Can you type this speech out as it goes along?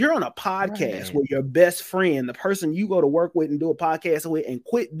you're on a podcast Right. where your best friend, the person you go to work with and do a podcast with and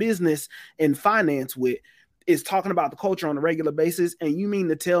quit business and finance with, is talking about the culture on a regular basis, and you mean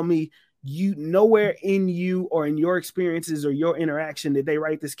to tell me you nowhere in you or in your experiences or your interaction did they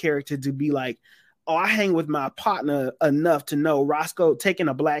write this character to be like, oh, I hang with my partner enough to know Roscoe taking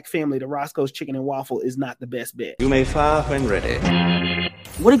a black family to Roscoe's Chicken and Waffle is not the best bet. You may fire when ready.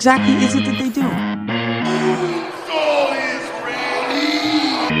 What exactly is it that they do?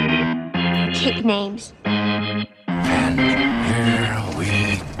 Take names. And here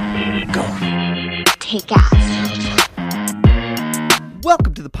we go. Take ass.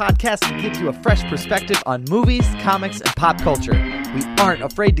 Welcome to the podcast that gives you a fresh perspective on movies, comics, and pop culture. We aren't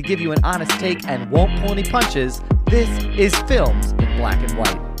afraid to give you an honest take and won't pull any punches. This is Films in Black and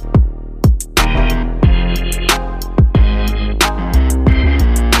White.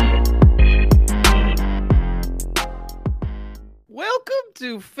 Welcome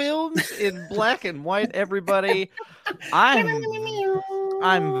to Films in Black and White, everybody. I'm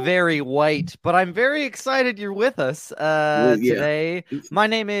very white, but I'm very excited you're with us today. My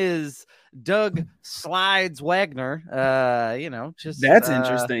name is Doug Slides Wagner. That's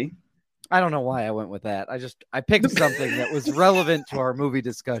interesting. I don't know why I went with that. I picked something that was relevant to our movie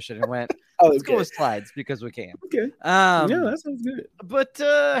discussion and went, let's go with Slides because we can. Okay. Yeah, that sounds good. But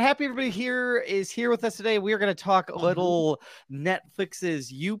happy everybody is here with us today. We are going to talk a little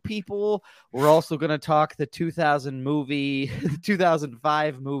Netflix's You People. We're also going to talk the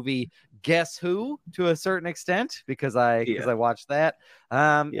 2005 movie Guess Who to a certain extent because I watched that.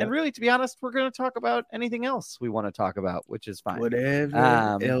 And really, to be honest, we're going to talk about anything else we want to talk about, which is fine.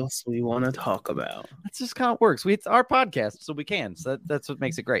 Whatever else we want to talk about. That's just kind of works. It's our podcast, so we can. So that's what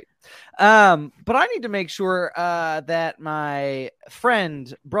makes it great. But I need to make sure that my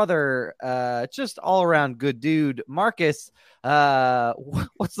friend, brother, just all around good dude, Marcus,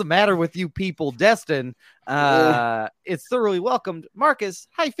 what's the matter with you people, Destin? It's thoroughly welcomed. Marcus,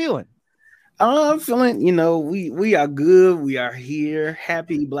 how you feeling? I'm feeling, we are good. We are here.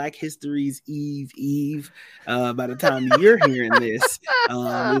 Happy Black History's Eve. By the time you're hearing this,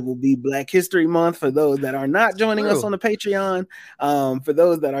 it will be Black History Month for those that are not joining us on the Patreon. For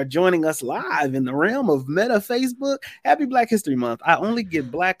those that are joining us live in the realm of Meta Facebook, happy Black History Month. I only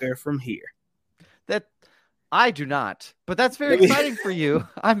get blacker from here. That I do not, but that's very exciting for you.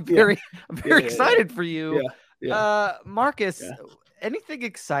 I'm very excited for you. Marcus. Yeah. Anything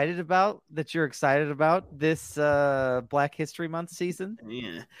excited about that you're excited about this Black History Month season?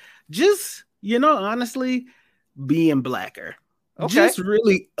 Yeah, just honestly, being blacker. Okay. Just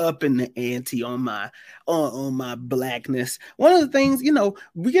really upping the ante on my blackness. One of the things,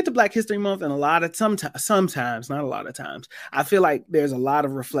 we get to Black History Month, and sometimes, not a lot of times, I feel like there's a lot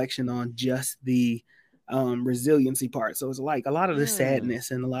of reflection on just the resiliency part. So it's like a lot of the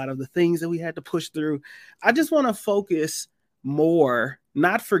sadness and a lot of the things that we had to push through. I just want to focus more,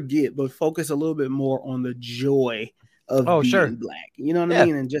 not forget, but focus a little bit more on the joy of being black. You know what I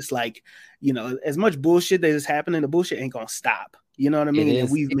mean? And just like, as much bullshit that is happening, the bullshit ain't gonna stop. You know what I mean?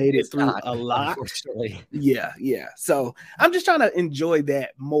 And we've made it through a lot. Unfortunately. Yeah. So I'm just trying to enjoy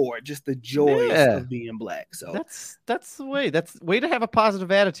that more, just the joy of being black. So that's the way. That's the way to have a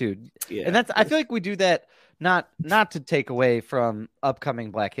positive attitude. Yeah. And I feel like we do that not to take away from upcoming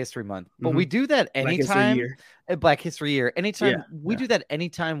Black History Month, but we do that anytime Black History Year. Anytime we do that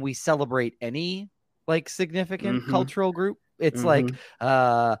anytime we celebrate any like significant cultural group. It's like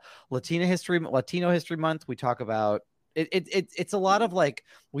Latino History Month. We talk about it's a lot of like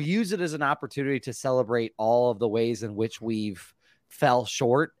we use it as an opportunity to celebrate all of the ways in which we've fell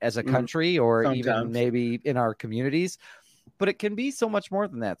short as a country or even maybe in our communities. But it can be so much more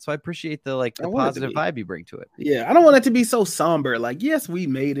than that. So I appreciate the positive vibe you bring to it. Yeah, I don't want it to be so somber. Like, yes, we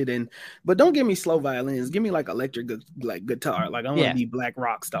made it, but don't give me slow violins. Give me like electric guitar. Like, I want to be Black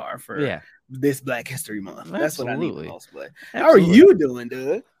rock star for this Black History Month. That's what I need the most. But how are you doing,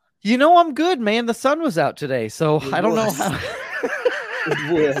 Doug? I'm good, man. The sun was out today, so I don't know how.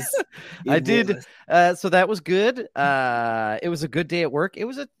 I did. So that was good. It was a good day at work. It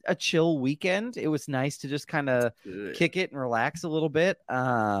was a chill weekend. It was nice to just kind of kick it and relax a little bit.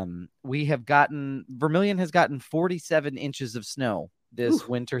 Vermilion has gotten 47 inches of snow this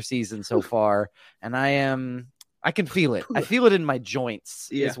winter season so far. And I can feel it. I feel it in my joints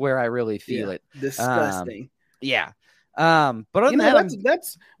is where I really feel it. Disgusting. But other than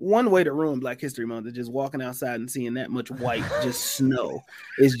that's one way to ruin Black History Month, is just walking outside and seeing that much white just snow.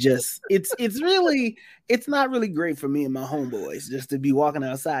 It's not really great for me and my homeboys just to be walking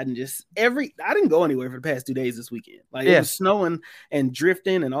outside and I didn't go anywhere for the past 2 days this weekend. Like it was snowing and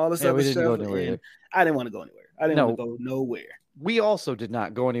drifting and all this other stuff. I didn't want to go anywhere. I didn't want to go nowhere. We also did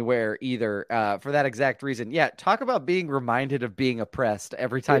not go anywhere either for that exact reason. Yeah, talk about being reminded of being oppressed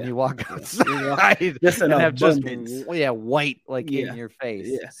every time you walk outside and have just white in your face.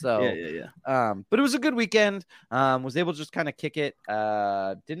 Yeah. So, but it was a good weekend. Was able to just kind of kick it.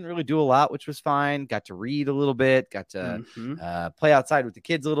 Didn't really do a lot, which was fine. Got to read a little bit. Got to play outside with the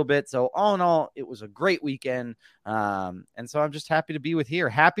kids a little bit. So all in all, it was a great weekend. And so I'm just happy to be with here.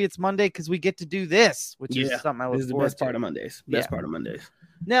 Happy it's Monday because we get to do this, which is something I look forward to. This is the best part of Mondays. Best part of Mondays.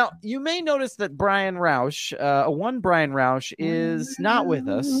 Now, you may notice that Brian Roush, Brian Roush, is not with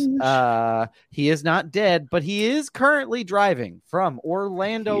us. He is not dead, but he is currently driving from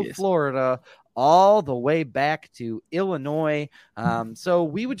Orlando, Florida, all the way back to Illinois. So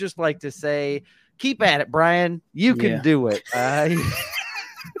we would just like to say, keep at it, Brian. You can do it.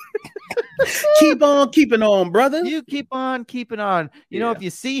 Keep on keeping on, brother. You keep on keeping on. You know, if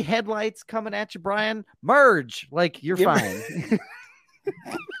you see headlights coming at you, Brian, merge. Like, you're fine.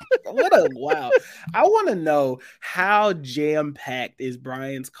 Wow. I want to know how jam-packed is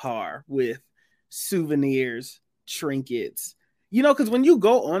Brian's car with souvenirs, trinkets. You know, because when you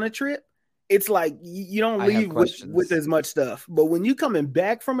go on a trip, it's like you don't leave with as much stuff. But when you coming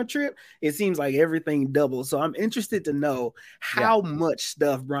back from a trip, it seems like everything doubles. So I'm interested to know how much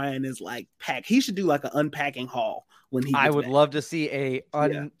stuff Brian is like packed. He should do like an unpacking haul when he gets I would back. love to see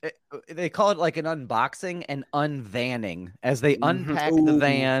they call it like an unboxing and unvanning as they unpack the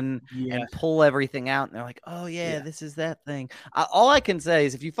van and pull everything out. And they're like, oh, this is that thing. All I can say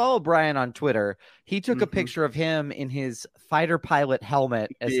is if you follow Brian on Twitter, he took a picture of him in his fighter pilot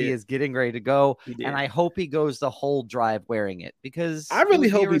helmet as he is getting ready to go. And I hope he goes the whole drive wearing it because I really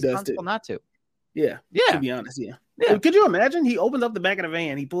hope he does too. Not to. Yeah. To be honest. Yeah. Could you imagine? He opens up the back of the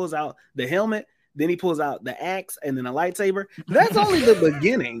van. He pulls out the helmet. Then he pulls out the axe and then a lightsaber. That's only the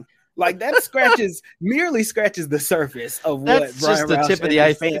beginning. Like that merely scratches the surface of that's what Brian just the Roush tip of the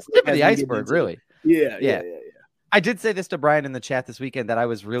tip of the iceberg, really. Yeah. I did say this to Brian in the chat this weekend that I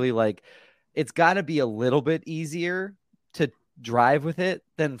was really like, it's got to be a little bit easier to drive with it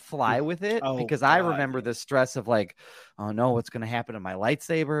than fly with it because I remember the stress of like, oh no, what's going to happen to my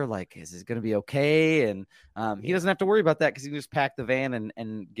lightsaber? Like, is it going to be okay? And he doesn't have to worry about that because he can just pack the van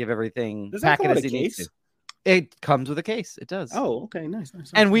and give everything, pack it as he needs to. It comes with a case. It does. Oh, okay. Nice.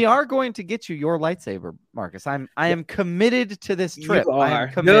 And we are going to get you your lightsaber, Marcus. I am committed to this trip. You are. I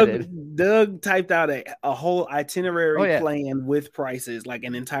am committed. Doug typed out a whole itinerary plan with prices, like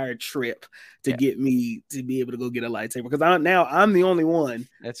an entire trip to get me to be able to go get a lightsaber. Because I'm the only one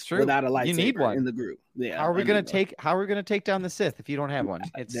that's true without a lightsaber you need one. in the group. Yeah. How are we gonna take down the Sith if you don't have one?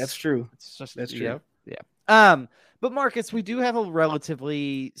 That's true. It's just that's true. Yeah. But Marcus, we do have a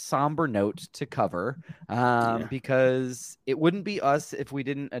relatively somber note to cover because it wouldn't be us if we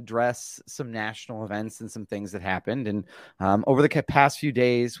didn't address some national events and some things that happened. And over the past few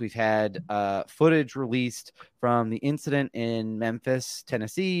days, we've had footage released from the incident in Memphis,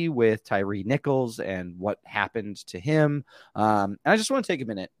 Tennessee with Tyre Nichols and what happened to him. And I just want to take a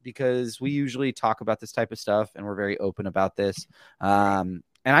minute because we usually talk about this type of stuff and we're very open about this. And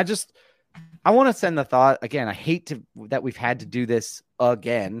I want to send the thought again. I hate that we've had to do this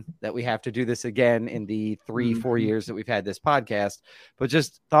again, that we have to do this again in the 3-4 years that we've had this podcast, but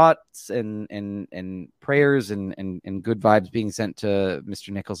just thoughts and prayers and good vibes being sent to Mr.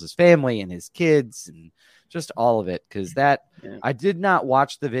 Nichols' family and his kids and just all of it. Cause I did not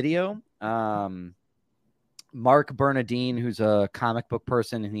watch the video. Mark Bernardine, who's a comic book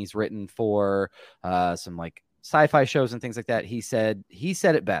person and he's written for some like sci-fi shows and things like that. He said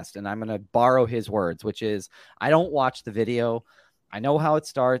it best, and I'm going to borrow his words, which is, I don't watch the video. I know how it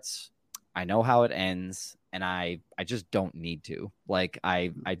starts. I know how it ends. And I just don't need to. Like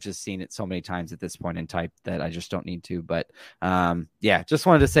I've just seen it so many times at this point in time that I just don't need to. But just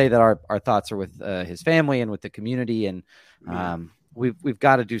wanted to say that our thoughts are with his family and with the community. And we've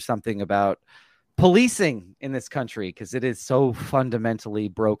got to do something about policing in this country because it is so fundamentally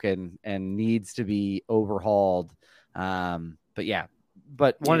broken and needs to be overhauled.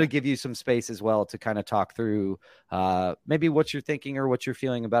 But wanted to give you some space as well to kind of talk through maybe what you're thinking or what you're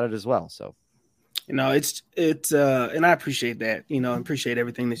feeling about it as well. So, it's and I appreciate that, appreciate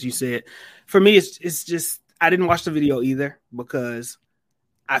everything that you said. For me, it's just, I didn't watch the video either because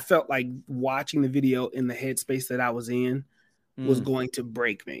I felt like watching the video in the headspace that I was in was going to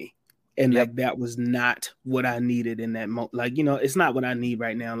break me. And that was not what I needed in that moment. Like, it's not what I need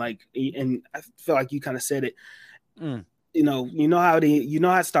right now. Like, and I feel like you kind of said it, you know how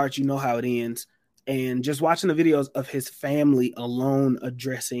it starts, you know how it ends. And just watching the videos of his family alone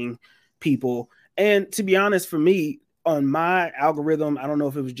addressing people. And to be honest, for me, on my algorithm, I don't know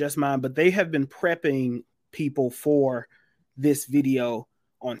if it was just mine, but they have been prepping people for this video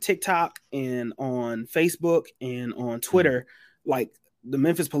on TikTok and on Facebook and on Twitter, like the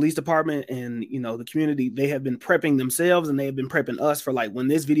Memphis Police Department and, you know, the community, they have been prepping themselves and they have been prepping us for, like, when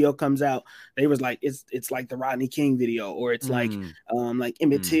this video comes out, they was like, it's like the Rodney King video, or it's like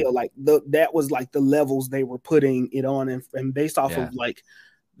Emmett Till, like that was like the levels they were putting it on. And based off of like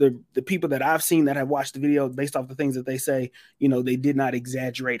the people that I've seen that have watched the video, based off the things that they say, you know, they did not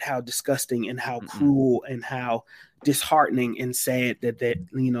exaggerate how disgusting and how cruel and how disheartening and sad that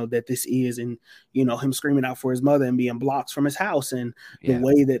you know, that this is. And, you know, him screaming out for his mother and being blocked from his house, and the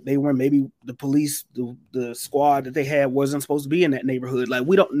way that they were, maybe the police, the squad that they had wasn't supposed to be in that neighborhood. Like,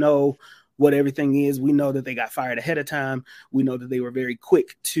 we don't know what everything is. We know that they got fired ahead of time. We know that they were very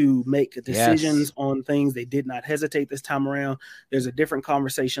quick to make decisions on things. They did not hesitate this time around. There's a different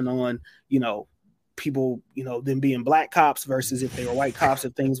conversation on, you know, people, you know, them being black cops versus if they were white cops,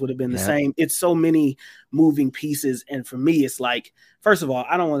 if things would have been the same. It's so many moving pieces. And for me, it's like, first of all,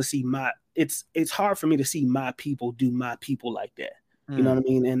 I don't want to see it's hard for me to see my people do my people like that. You know what I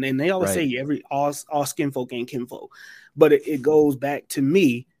mean? And they always say all skin folk ain't kinfolk, but it goes back to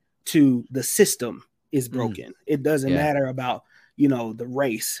me to the system is broken. It doesn't matter about, you know, the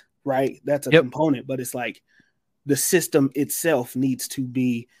race, right? That's a component, but it's like the system itself needs to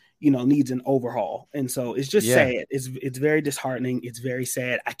be, you know, needs an overhaul. And so it's just sad. It's very disheartening. It's very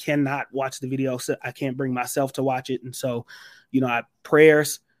sad. I cannot watch the video. So I can't bring myself to watch it. And so, you know,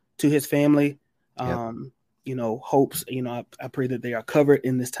 prayers to his family, you know, hopes, you know, I pray that they are covered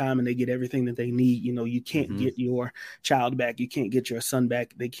in this time and they get everything that they need. You know, you can't get your child back. You can't get your son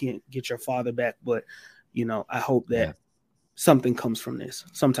back. They can't get your father back. But, you know, I hope that something comes from this.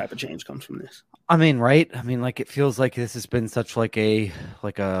 Some type of change comes from this. I mean, right? I mean, like, it feels like this has been such like a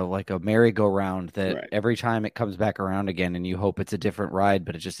merry-go-round that every time it comes back around again, and you hope it's a different ride,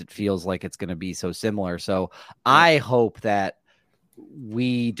 but it feels like it's going to be so similar. So I hope that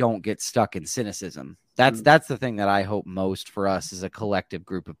we don't get stuck in cynicism. That's the thing that I hope most for us as a collective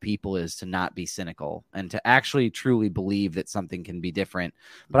group of people, is to not be cynical and to actually truly believe that something can be different.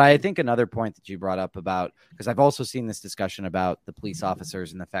 But I think another point that you brought up about, because I've also seen this discussion about the police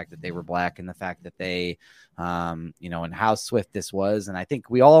officers and the fact that they were black and the fact that they, you know, and how swift this was. And I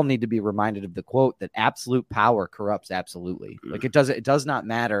think we all need to be reminded of the quote that absolute power corrupts absolutely. Like, it does not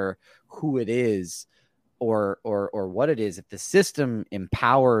matter who it is or what it is. If the system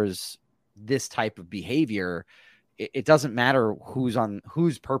empowers this type of behavior, it doesn't matter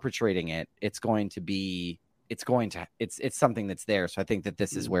who's perpetrating it. It's something that's there. So I think that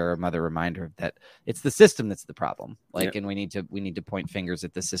this is where another reminder that it's the system that's the problem. Like, and we need to point fingers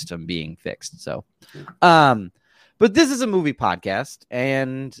at the system being fixed. So, but this is a movie podcast,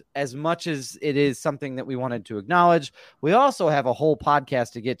 and as much as it is something that we wanted to acknowledge, we also have a whole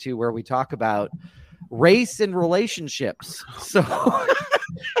podcast to get to where we talk about race and relationships. So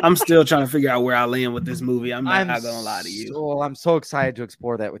I'm still trying to figure out where I land with this movie. I'm not gonna lie to you. I'm so excited to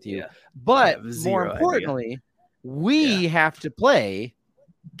explore that with you. Yeah. But more importantly, we have to play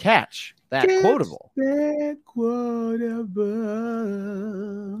Catch That Quotable. That quotable.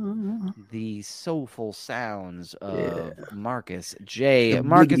 The soulful sounds of Marcus J.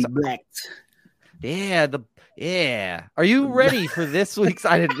 Marcus Black. Yeah. Are you ready for this week's?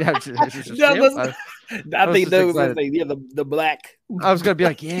 I didn't have to. I think that was the black. I was gonna be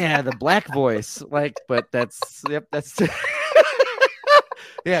like, the black voice, like, but that's that's. Do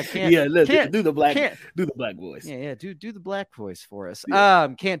the black voice. Yeah, do the black voice for us.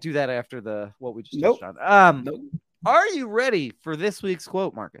 Can't do that after what we just touched on. Nope. Are you ready for this week's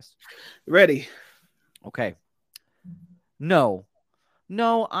quote, Marcus? Ready. Okay. No,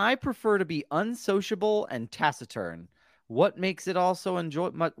 I prefer to be unsociable and taciturn. What makes it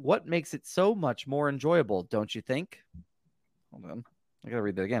What makes it so much more enjoyable, don't you think? Hold on. I gotta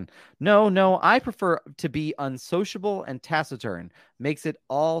read that again. No, I prefer to be unsociable and taciturn. Makes it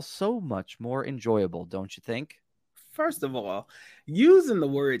all so much more enjoyable, don't you think? First of all, using the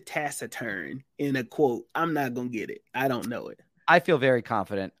word taciturn in a quote, I'm not gonna get it. I don't know it. I feel very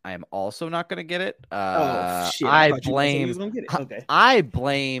confident I am also not going to get it. Shit! I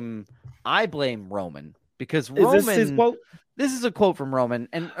blame Roman, because Roman. Is this his quote? This is a quote from Roman,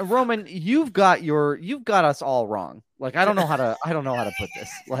 and Roman, you've got us all wrong. Like, I don't know how to put this.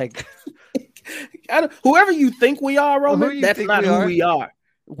 Like, whoever you think we are, Roman, that's not who we are.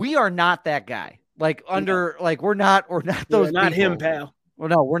 We are not that guy. Like, we're not those. We're not people. him, pal. Well,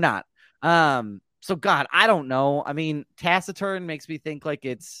 no, we're not. So God, I don't know. I mean, taciturn makes me think like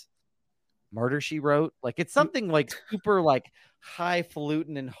it's Murder, She Wrote. Like it's something like super like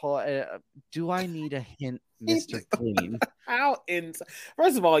highfalutin and do I need a hint, Mr. Clean?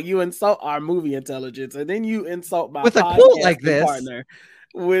 First of all, you insult our movie intelligence, and then you insult my with a quote like this partner.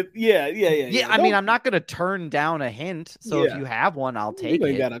 With yeah. I mean, I'm not gonna turn down a hint. So if you have one, I'll take it.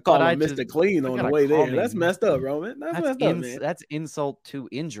 You gotta call him Mr. Clean on the way there. That's messed up, Roman. That's messed up, man. That's insult to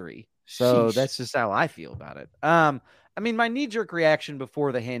injury. So that's just how I feel about it. I mean, my knee-jerk reaction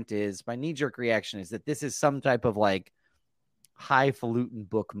before the hint is that this is some type of like highfalutin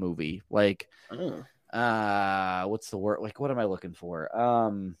book movie. Like, what's the word? Like, what am I looking for?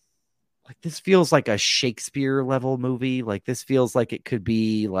 Like this feels like a Shakespeare level movie. Like this feels like it could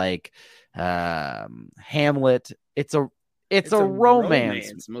be like Hamlet. It's a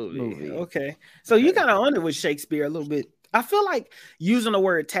romance movie. Okay. So you kind of on it with Shakespeare a little bit. I feel like using the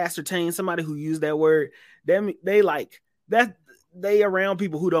word taciturn, somebody who used that word, they like that. They around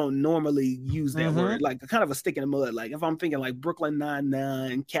people who don't normally use that word, like kind of a stick in the mud. Like if I'm thinking like Brooklyn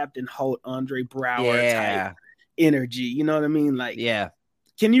Nine-Nine, Captain Holt, Andre Braugher type energy, you know what I mean? Like, yeah.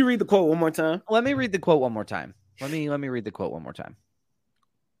 Can you read the quote one more time? Let me read the quote one more time. Let me read the quote one more time.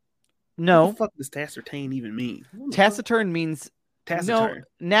 No. What the fuck does taciturn even mean? Taciturn means taciturn.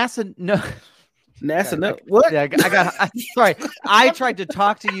 No, NASA. No. NASA. No. What? Yeah, sorry. I tried to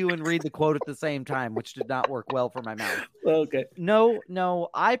talk to you and read the quote at the same time, which did not work well for my mouth. Okay. No.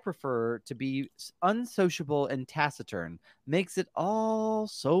 I prefer to be unsociable and taciturn. Makes it all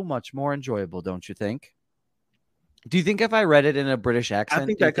so much more enjoyable, don't you think? Do you think if I read it in a British accent, I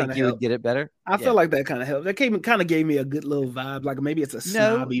think you would get it better? I feel like that kind of helped. That kind of gave me a good little vibe. Like maybe it's a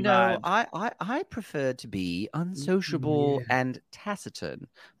snobby vibe. I prefer to be unsociable and taciturn.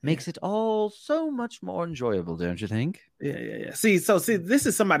 Makes it all so much more enjoyable, don't you think? Yeah. See, this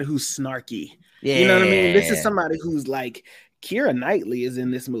is somebody who's snarky. Yeah. You know what I mean? This is somebody who's like Keira Knightley is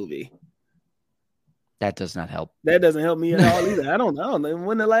in this movie. That does not help. That doesn't help me at all either. I don't know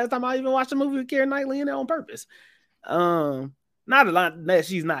when the last time I even watched a movie with Keira Knightley in it on purpose. Not a lot that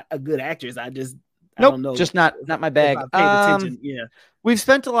she's not a good actress. I don't know. Just not my bag. Yeah. We've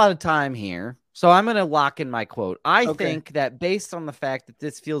spent a lot of time here, so I'm going to lock in my quote. I think that based on the fact that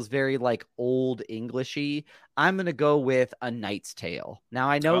this feels very like old Englishy, I'm going to go with A Knight's Tale. Now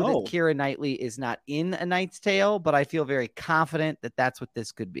I know that Keira Knightley is not in A Knight's Tale, but I feel very confident that that's what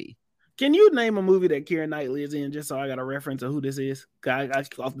this could be. Can you name a movie that Keira Knightley is in, just so I got a reference of who this is? Off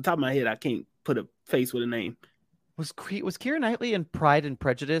the top of my head, I can't put a face with a name. Was Keira Knightley in Pride and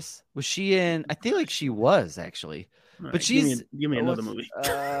Prejudice? Was she in? I feel like she was actually, but right, she's. Give me another movie.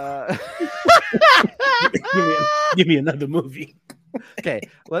 Give me another movie. Okay,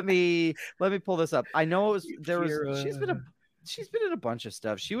 let me pull this up. I know she's been in a bunch of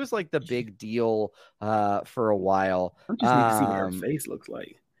stuff. She was like the big deal for a while. I just need to see what her face looks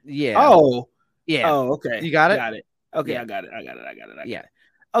like. Yeah. Oh. Yeah. Oh, okay. You got it? Got it. Okay, yeah. I got it. Yeah.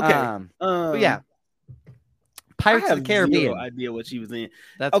 Okay. But yeah. Pirates of the Caribbean. No idea what she was in.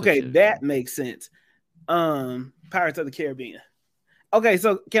 That's okay. That makes sense. Pirates of the Caribbean. Okay,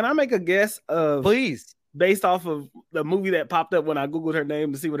 so can I make a guess of please based off of the movie that popped up when I googled her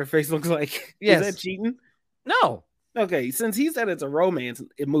name to see what her face looks like? Yes. Is that cheating? No. Okay, since he said it's a romance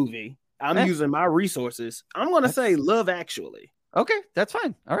movie, I'm using my resources. I'm gonna say Love Actually. Okay, that's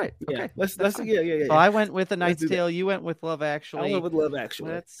fine. All right. Yeah, okay. let's So I went with A Knight's Tale. You went with Love Actually. I went with Love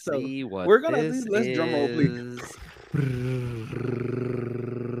Actually. Let's see what we're gonna do. Let's drum roll, please.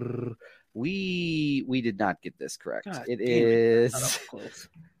 We did not get this correct. God, it is. Close.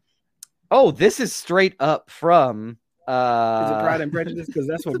 Oh, this is straight up from. Is it Pride and Prejudice? Because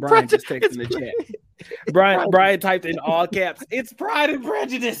that's what Brian just texted in the chat. Brian typed in all caps. It's Pride and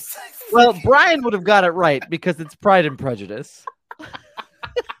Prejudice. Well, Brian would have got it right because it's Pride and Prejudice.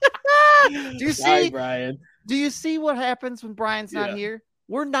 Sorry, Brian. Do you see what happens when Brian's not here?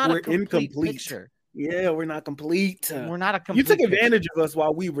 We're a complete picture. Yeah, we're not complete. We're not a complete. You took advantage of us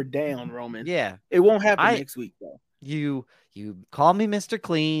while we were down, Roman. Yeah. It won't happen next week, though. You call me Mr.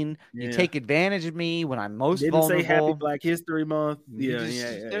 Clean. Yeah. You take advantage of me when I'm most vulnerable. Say Happy Black History Month. Yeah.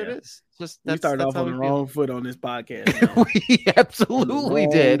 There it is. We started off on the wrong foot on this podcast. We absolutely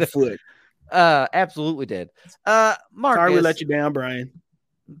did. Foot. Absolutely did. Marcus, sorry we let you down, Brian.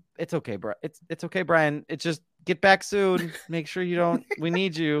 It's okay, bro. It's okay, Brian. It's just get back soon. Make sure you don't. We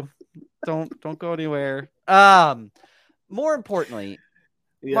need you. Don't go anywhere. More importantly.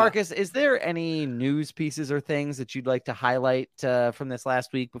 Yeah. Marcus, is there any news pieces or things that you'd like to highlight from this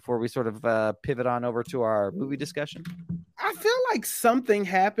last week before we sort of pivot on over to our movie discussion? I feel like something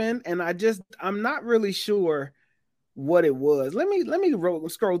happened, and I'm not really sure what it was. Let me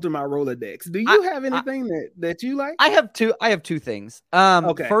scroll through my Rolodex. Do you have anything that you like? I have two things.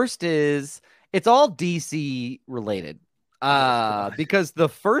 Okay. First is it's all DC related. Because the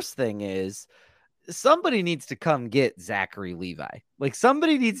first thing is somebody needs to come get Zachary Levi. Like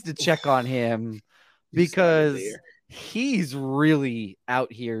somebody needs to check on him because he's really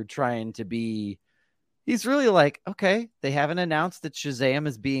out here trying to be. He's really like, okay, they haven't announced that Shazam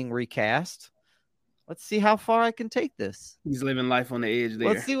is being recast. Let's see how far I can take this. He's living life on the edge there.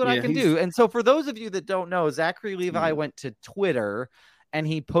 Let's see what I can do. And so for those of you that don't know, Zachary Levi went to Twitter and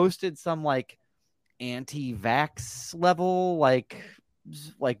he posted some like anti-vax level like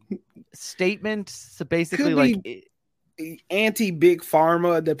statement. So basically like anti-big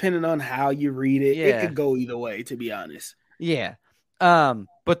pharma, depending on how you read it. It could go either way, to be honest. Yeah.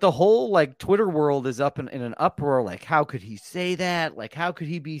 But the whole like Twitter world is up in an uproar. Like, how could he say that? Like, how could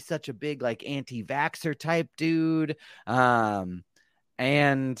he be such a big like anti-vaxxer type dude? And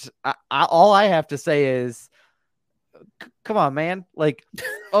all I have to say is, come on, man. Like,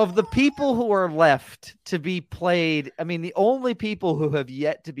 of the people who are left to be played, I mean, the only people who have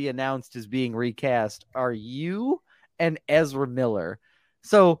yet to be announced as being recast are you and Ezra Miller.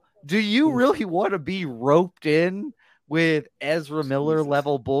 So, do you really want to be roped in with Ezra Miller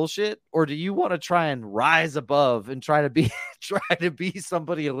level bullshit, or do you want to try and rise above and try to be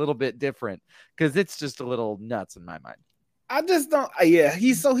somebody a little bit different? Because it's just a little nuts in my mind. I just don't. Yeah,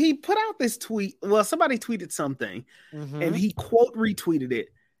 he put out this tweet. Well, somebody tweeted something, and he quote retweeted it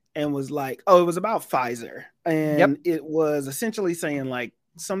and was like, "Oh, it was about Pfizer," and it was essentially saying like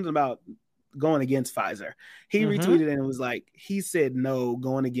something about going against Pfizer. He retweeted it and was like, he said no,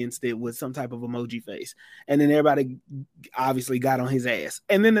 going against it with some type of emoji face, and then everybody obviously got on his ass.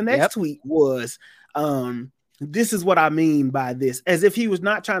 And then the next tweet was, this is what I mean by this, as if he was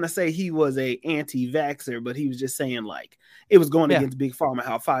not trying to say he was a anti-vaxxer, but he was just saying like it was going against Big Pharma,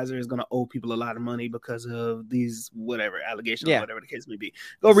 how Pfizer is going to owe people a lot of money because of these whatever allegations, whatever the case may be.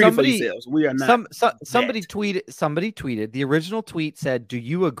 Go read it for yourselves. We are not. Somebody tweeted. The original tweet said, "Do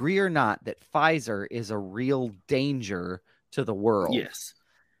you agree or not that Pfizer is a real danger to the world?" Yes.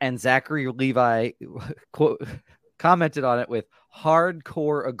 And Zachary Levi commented on it with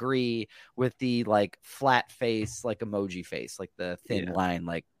hardcore agree with the like flat face, like emoji face, like the thin line,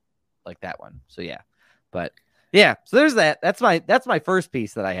 like that one. So but so there's that. That's my first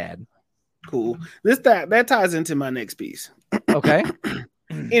piece that I had. Cool. That ties into my next piece. Okay.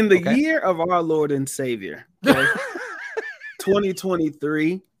 In the year of our Lord and Savior,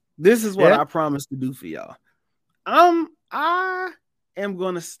 2023, this is what I promise to do for y'all. I am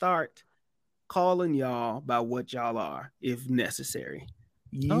going to start calling y'all by what y'all are, if necessary.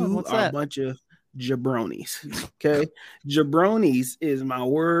 You are a bunch of jabronis. Okay. Jabronis is my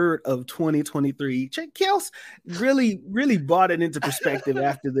word of 2023. Kels really brought it into perspective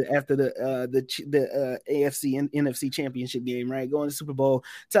after the AFC and NFC championship game, right? Going to Super Bowl,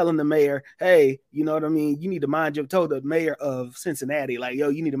 telling the mayor, hey, you know what I mean? You need to told the mayor of Cincinnati, like, yo,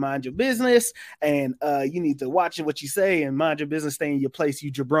 you need to mind your business and you need to watch what you say and mind your business, stay in your place, you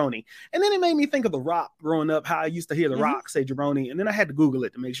jabroni. And then it made me think of The Rock growing up, how I used to hear The Rock say jabroni. And then I had to Google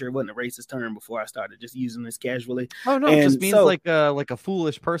it to make sure it wasn't a racist term before I started just using this casually. Oh no, it just means like a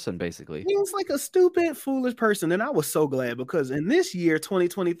foolish person, basically. Means like a stupid, foolish person. And I was so glad because in this year,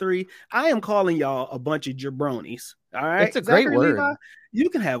 2023, I am calling y'all a bunch of jabronis. All right, it's a great word. Levi,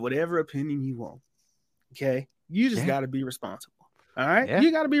 you can have whatever opinion you want. Okay, you just got to be responsible. All right,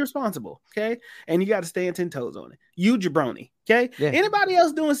 you got to be responsible. Okay, and you got to stand 10 toes on it. You jabroni. Okay, anybody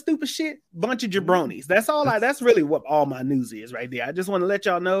else doing stupid shit? Bunch of jabronis. That's all. That's really what all my news is right there. I just want to let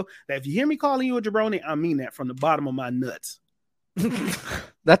y'all know that if you hear me calling you a jabroni, I mean that from the bottom of my nuts.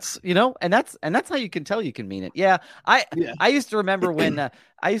 That's and that's how you can tell you can mean it. I used to remember when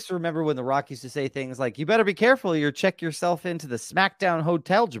The Rock used to say things like, you better be careful, you check yourself into the SmackDown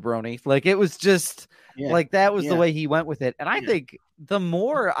hotel, jabroni. Like it was just like that was the way he went with it. And I think the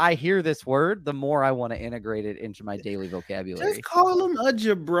more I hear this word, the more I want to integrate it into my daily vocabulary. Just call him a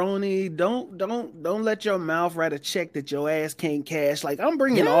jabroni. Don't let your mouth write a check that your ass can't cash. Like I'm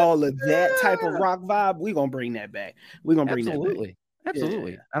bringing all of that type of Rock vibe. We're gonna bring that back. We're gonna bring that back.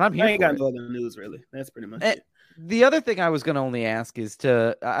 Absolutely. And I'm here. I ain't got no other news really. That's pretty much it. The other thing I was going to only ask is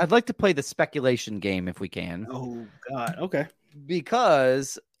I'd like to play the speculation game if we can. Oh God. Okay.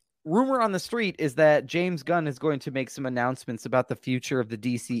 Because rumor on the street is that James Gunn is going to make some announcements about the future of the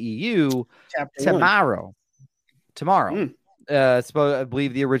DCEU tomorrow. I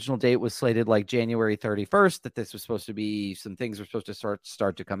believe the original date was slated like January 31st, that this was supposed to be some things were supposed to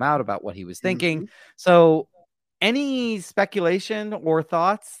start to come out about what he was thinking. So any speculation or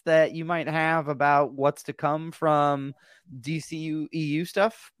thoughts that you might have about what's to come from DCU EU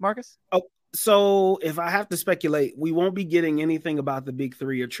stuff, Marcus? Oh, so if I have to speculate, we won't be getting anything about the big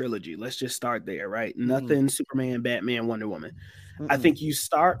three or trilogy. Let's just start there, right? Nothing Superman, Batman, Wonder Woman. I think you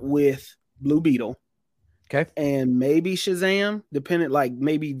start with Blue Beetle. Okay. And maybe Shazam, depending, like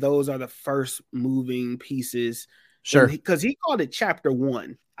maybe those are the first moving pieces. Sure. Because he called it Chapter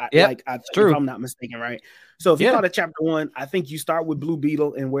 1. True. If I'm not mistaken, right? So if you called it Chapter 1, I think you start with Blue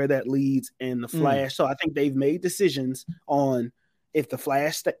Beetle and where that leads and the Flash. So I think they've made decisions on if the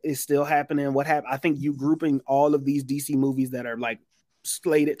Flash is still happening, what happened. I think you grouping all of these DC movies that are like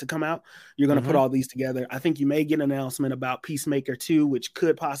slated to come out, you're going to put all these together. I think you may get an announcement about Peacemaker 2, which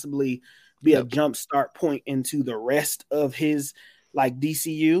could possibly be a jump start point into the rest of his like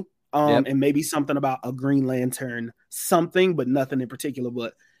DCU. And maybe something about a Green Lantern, something, but nothing in particular.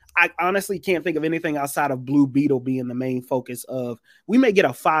 But I honestly can't think of anything outside of Blue Beetle being the main focus of. We may get a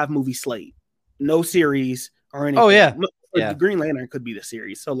 5-movie slate, no series or anything. Oh yeah, The Green Lantern could be the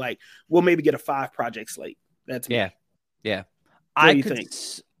series. So like we'll maybe get a 5-project slate. That's me. Yeah. I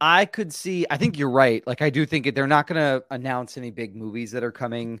think you're right. Like I do think they're not going to announce any big movies that are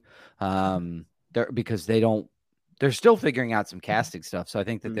coming, because they're still figuring out some casting stuff. So I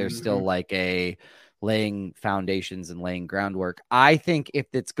think that there's still like laying foundations and laying groundwork. I think if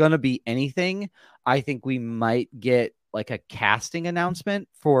it's going to be anything, I think we might get like a casting announcement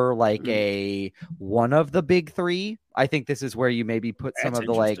for like one of the big three. I think this is where you maybe put some of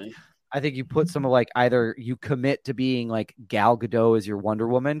the like. I think you put some of like either you commit to being like Gal Gadot as your Wonder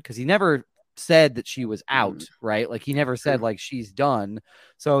Woman, because he never said that she was out, right? Like he never said like she's done.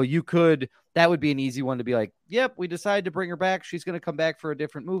 So that would be an easy one to be like, yep, we decided to bring her back. She's going to come back for a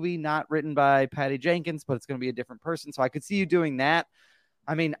different movie, not written by Patty Jenkins, but it's going to be a different person. So I could see you doing that.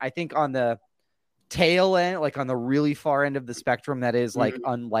 I mean, I think on the tail end, like on the really far end of the spectrum, that is like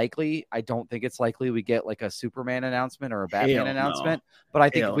unlikely. I don't think it's likely we get like a Superman announcement or a Batman announcement, but I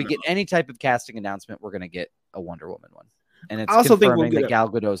think if we get any type of casting announcement, we're going to get a Wonder Woman one. And it's also confirming that Gal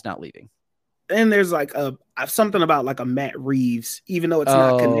Gadot's not leaving. And there's like something about like a Matt Reeves, even though it's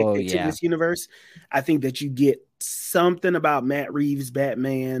not connected to this universe. I think that you get something about Matt Reeves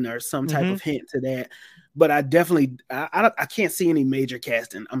Batman or some type of hint to that. But I definitely, I can't see any major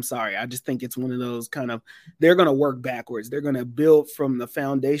casting. I'm sorry. I just think it's one of those kind of, they're going to work backwards. They're going to build from the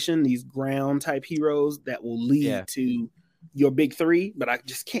foundation, these ground type heroes that will lead to your big three. But I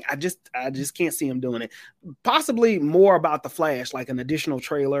just can't see them doing it. Possibly more about the Flash, like an additional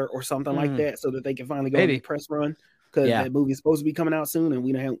trailer or something like that, so that they can finally go on the press run. Because that movie is supposed to be coming out soon and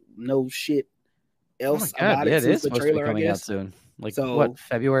we don't have no shit else about it since the trailer, I guess. Out soon. Like what,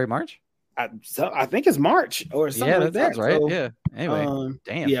 February, March? I think it's March or something like that. Right. So, Anyway,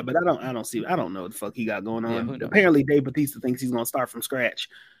 damn. Yeah, but I don't know what the fuck he got going on. Apparently, Dave Bautista thinks he's gonna start from scratch.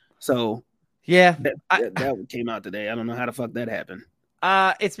 So that came out today. I don't know how the fuck that happened.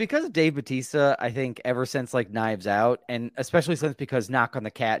 It's because of Dave Bautista, I think, ever since like Knives Out, and especially since because Knock at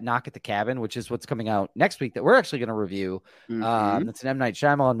the Cabin, which is what's coming out next week that we're actually going to review. It's an M. Night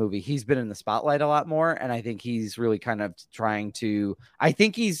Shyamalan movie. He's been in the spotlight a lot more, and I think he's really kind of trying to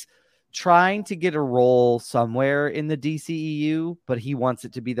get a role somewhere in the DCEU, but he wants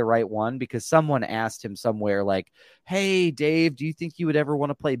it to be the right one because someone asked him somewhere like, hey, Dave, do you think you would ever want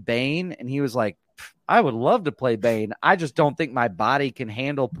to play Bane? And he was like, I would love to play Bane. I just don't think my body can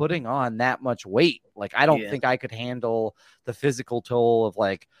handle putting on that much weight. Like, I don't think I could handle the physical toll of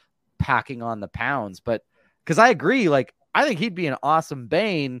like packing on the pounds. But because I agree, like, I think he'd be an awesome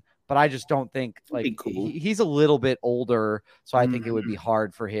Bane, but I just don't think like he's a little bit older. So I think it would be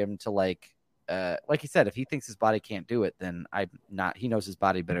hard for him to like you said, if he thinks his body can't do it, then he knows his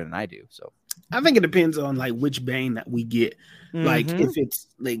body better than I do. So I think it depends on like which Bane that we get. Like if it's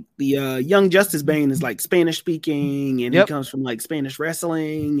like the Young Justice Bane is like Spanish speaking and he comes from like Spanish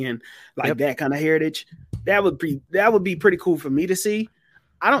wrestling and like that kind of heritage, that would be pretty cool for me to see.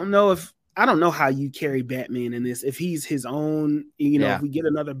 I don't know how you carry Batman in this. If he's his own, if we get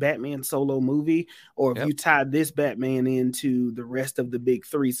another Batman solo movie, or if you tie this Batman into the rest of the big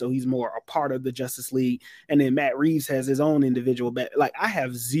three, so he's more a part of the Justice League, and then Matt Reeves has his own individual like I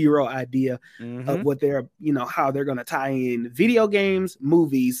have zero idea of what they're, how they're going to tie in video games,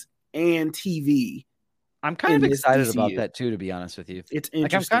 movies, and TV. I'm kind of excited about that too, to be honest with you. It's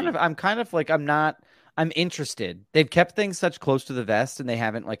interesting. I'm interested. They've kept things such close to the vest and they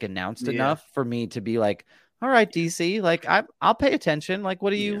haven't like announced enough for me to be like, all right, DC, like I'll pay attention. Like, what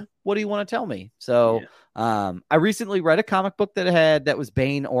do you want to tell me? So, I recently read a comic book that was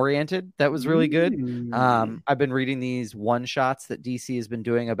Bane oriented. That was really good. I've been reading these one shots that DC has been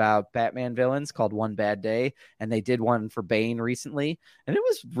doing about Batman villains called One Bad Day, and they did one for Bane recently, and it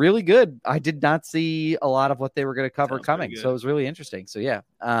was really good. I did not see a lot of what they were going to cover coming, so it was really interesting. So yeah.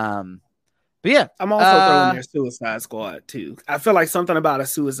 But yeah, I'm also throwing their Suicide Squad too. I feel like something about a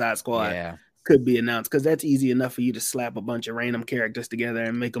Suicide Squad could be announced, because that's easy enough for you to slap a bunch of random characters together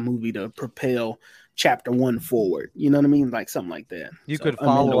and make a movie to propel chapter 1 forward. You know what I mean? Like something like that. You could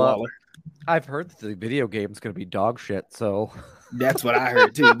follow up. I've heard that the video game's going to be dog shit, so that's what I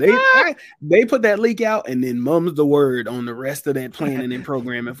heard too. They put that leak out and then mum's the word on the rest of that planning and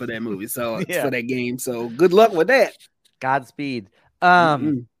programming for that movie. So for that game. So good luck with that. Godspeed.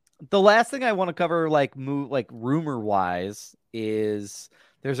 The last thing I want to cover, like rumor wise, is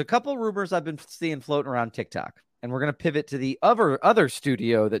there's a couple rumors I've been seeing floating around TikTok, and we're going to pivot to the other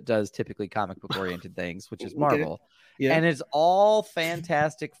studio that does typically comic book oriented things, which is Marvel. Yeah. And it's all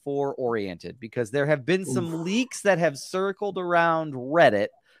Fantastic Four oriented, because there have been some leaks that have circled around Reddit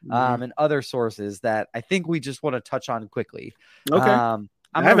and other sources that I think we just want to touch on quickly. Okay.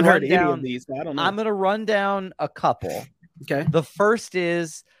 I haven't heard any of these, so I don't know. I'm going to run down a couple. Okay. The first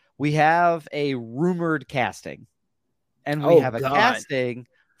is we have a rumored casting, and we have a casting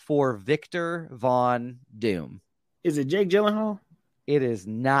for Victor Von Doom. Is it Jake Gyllenhaal? It is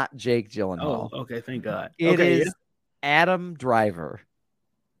not Jake Gyllenhaal. Oh, okay. Thank God. It is Adam Driver.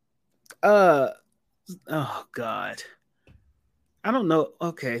 Oh God. I don't know.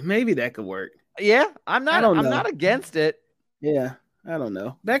 Okay, maybe that could work. Yeah, I'm not against it. Yeah, I don't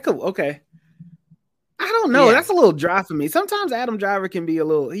know. That could okay. I don't know. Yeah. That's a little dry for me. Sometimes Adam Driver can be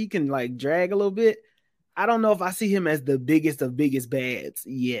he can like drag a little bit. I don't know if I see him as the biggest of biggest bads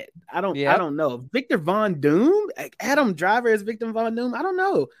yet. I don't know. Victor Von Doom? Adam Driver as Victor Von Doom? I don't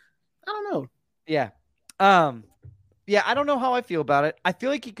know. Yeah. Yeah, I don't know how I feel about it. I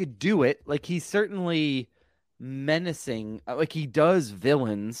feel like he could do it. Like, he's certainly menacing. Like, he does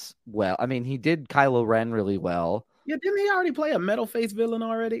villains well. I mean, he did Kylo Ren really well. Yeah, didn't he already play a metal face villain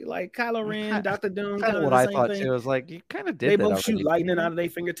already? Like Kylo Ren, Dr. Doom. Kind of what I thought too. I was like, you kind of did. They both shoot lightning out of their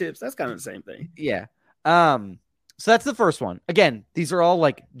fingertips. That's kind of the same thing. Yeah. So that's the first one. Again, these are all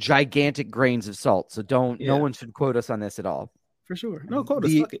like gigantic grains of salt. So no one should quote us on this at all. For sure. No, quote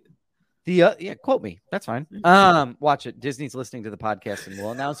us. Fuck it. Quote me. That's fine. Watch it. Disney's listening to the podcast and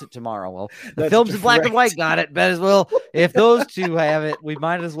we'll announce it tomorrow. Well, the film's in black and white. Got it. Bet as well. If those two have it, we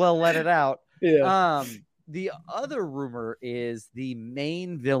might as well let it out. Yeah. The other rumor is the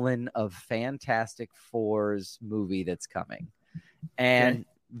main villain of Fantastic Four's movie that's coming. And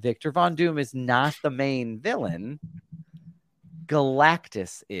Victor Von Doom is not the main villain.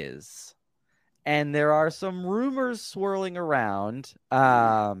 Galactus is. And there are some rumors swirling around.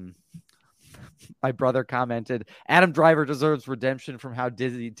 My brother commented, Adam Driver deserves redemption from how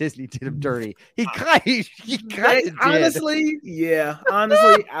Disney did him dirty. He kind of did. Honestly,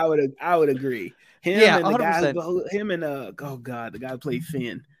 I would agree. Him and the 100%. The guy who played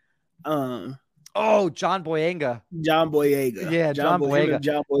Finn. John Boyega. Yeah, John Boyega.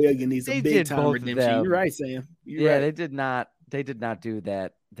 John Boyega needs a big time redemption. You're right, Sam. You're right. They did not do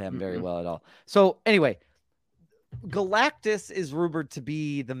them very well at all. So anyway, Galactus is rumored to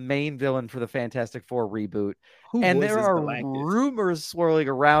be the main villain for the Fantastic Four reboot. And there are rumors swirling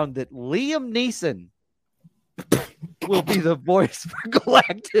around that Liam Neeson will be the voice for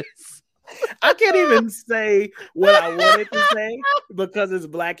Galactus. I can't even say what I wanted to say because it's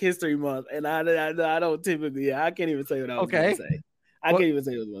Black History Month, and I don't typically. I can't even say what I was going to say. I can't even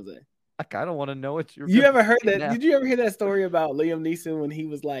say what I was going to say. I kind of want to know what you ever heard that? Now. Did you ever hear that story about Liam Neeson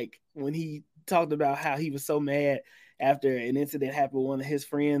when he talked about how he was so mad after an incident happened with one of his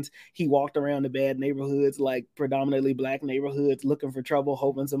friends? He walked around the bad neighborhoods, like predominantly Black neighborhoods, looking for trouble,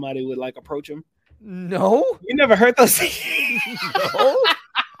 hoping somebody would like approach him. No, you never heard those? No.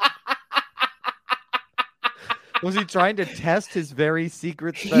 Was he trying to test his very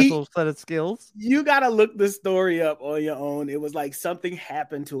secret special set of skills? You got to look the story up on your own. It was like something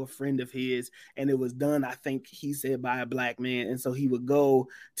happened to a friend of his, and it was done, I think he said, by a Black man. And so he would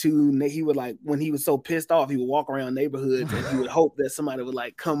like, when he was so pissed off, he would walk around neighborhoods and he would hope that somebody would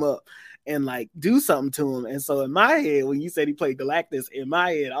like come up and like do something to him. And so in my head, when you said he played Galactus, in my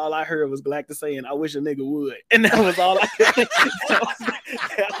head, all I heard was Galactus saying, "I wish a nigga would." And that was all I could think.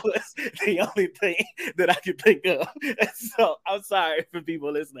 That was the only thing that I could think of. And so I'm sorry for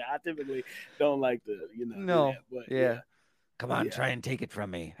people listening. I typically don't like to, no, but yeah. Come on, try and take it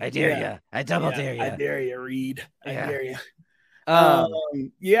from me. I dare you. I double dare you. I dare you, Reed. I dare you.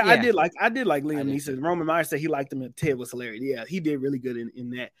 I did like Liam Neeson. Roman Myers said he liked him, and Ted was hilarious. Yeah, he did really good in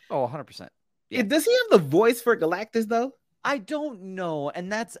that. Oh, 100%. Yeah. Does he have the voice for Galactus though? I don't know,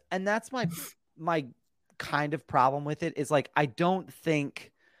 and that's my kind of problem with it is like I don't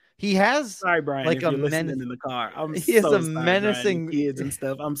think he has. Sorry, Brian, like if you're listening in the car. He has a menacing kids and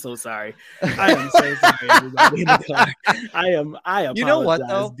stuff. I'm so sorry. I am so sorry, everybody in the car. I apologize you know what,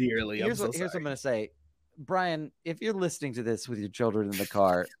 though? Dearly. Here's what I'm gonna say. Brian, if you're listening to this with your children in the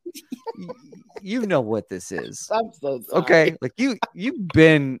car, you know what this is. I'm so sorry. Okay, like you've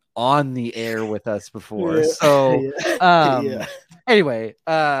been on the air with us before, Anyway,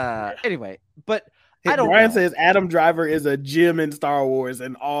 but I don't. Brian says Adam Driver is a Jim in Star Wars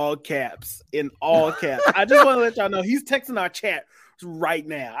in all caps. I just want to let y'all know he's texting our chat right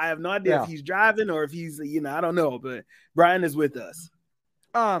now. I have no idea if he's driving or if he's, I don't know, but Brian is with us.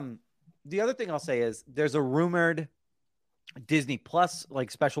 The other thing I'll say is there's a rumored Disney Plus like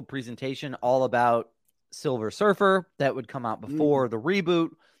special presentation all about Silver Surfer that would come out before the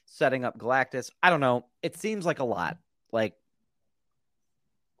reboot, setting up Galactus. I don't know. It seems like a lot.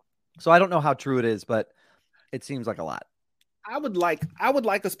 So I don't know how true it is, but it seems like a lot. I would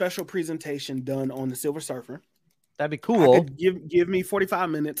like a special presentation done on the Silver Surfer. That'd be cool. Give me 45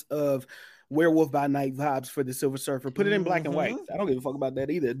 minutes of Werewolf by Night vibes for the Silver Surfer. Put it in black and white. I don't give a fuck about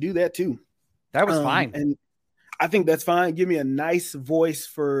that either. Do that too. That was fine. And I think that's fine. Give me a nice voice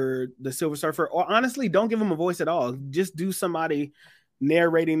for the Silver Surfer. Or honestly, don't give him a voice at all. Just do somebody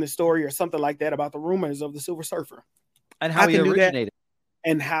narrating the story or something like that about the rumors of the Silver Surfer. And how he originated.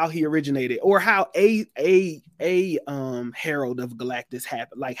 And how he originated, or how a herald of Galactus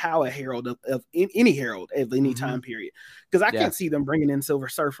happened, like how a herald of any herald of any time period. Because I can't see them bringing in Silver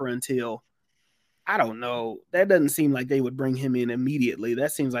Surfer until, I don't know. That doesn't seem like they would bring him in immediately.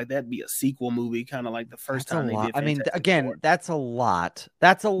 That seems like that'd be a sequel movie, kind of like the first time they did. I mean, again, Four. That's a lot.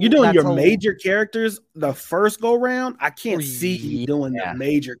 You're doing your major characters the first go round. I can't see you doing the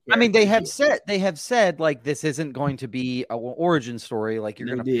major characters. I mean, they have said like this isn't going to be an origin story. Like you're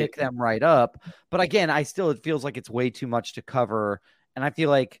going to pick them right up. But again, it feels like it's way too much to cover. And I feel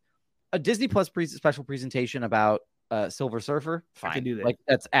like a Disney Plus special presentation about Silver Surfer, fine. I can do that. Like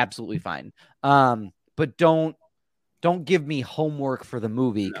that's absolutely fine. But don't give me homework for the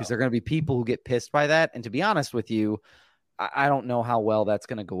movie because there are going to be people who get pissed by that. And to be honest with you, I don't know how well that's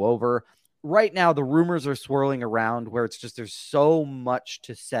going to go over. Right now, the rumors are swirling around where it's just there's so much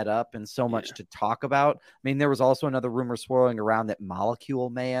to set up and so much to talk about. I mean, there was also another rumor swirling around that Molecule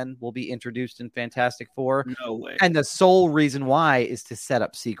Man will be introduced in Fantastic Four. No way. And the sole reason why is to set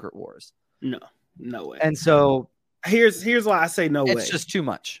up Secret Wars. No way. And so here's why I say no way. It's just too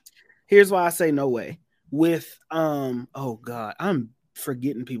much. Here's why I say no way. With oh god, I'm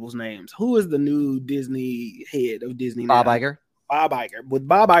forgetting people's names. Who is the new Disney head of Disney? Bob Iger. Bob Iger. With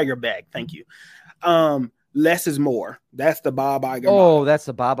Bob Iger back, thank you. Less is more. That's the Bob Iger. Oh, that's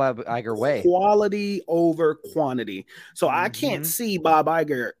the Bob Iger way. Quality over quantity. So I can't see Bob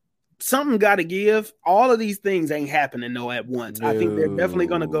Iger. Something got to give. All of these things ain't happening at once. No. I think they're definitely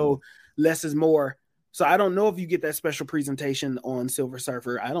going to go less is more. So I don't know if you get that special presentation on Silver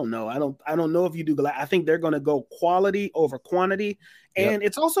Surfer. I don't know. I don't know if you do. I think they're going to go quality over quantity. And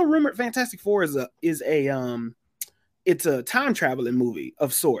it's also rumored Fantastic Four is a time traveling movie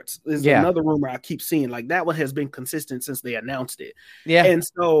of sorts. There's another rumor I keep seeing. Like that one has been consistent since they announced it. Yeah. And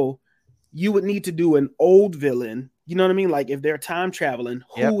so you would need to do an old villain. You know what I mean? Like if they're time traveling,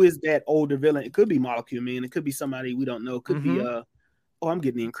 who is that older villain? It could be Molecule Man. It could be somebody we don't know. It could be I'm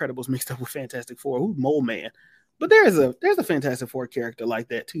getting the Incredibles mixed up with Fantastic Four. Who's Mole Man? But there's a Fantastic Four character like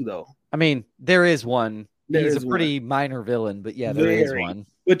that too, though. I mean, there is one. He's a pretty minor villain, but there is one.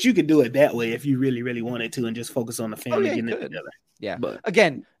 But you could do it that way if you really, really wanted to and just focus on the family getting it together. Yeah. But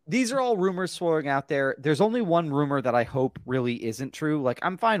again, these are all rumors swirling out there. There's only one rumor that I hope really isn't true. Like,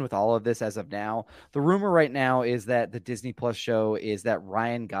 I'm fine with all of this as of now. The rumor right now is that the Disney Plus show is that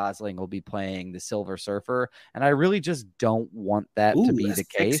Ryan Gosling will be playing the Silver Surfer. And I really just don't want that to be the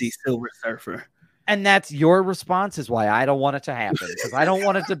case. Sexy Silver Surfer. And that's your response is why I don't want it to happen. Because I don't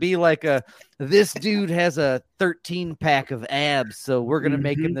want it to be like this dude has a 13-pack of abs, so we're going to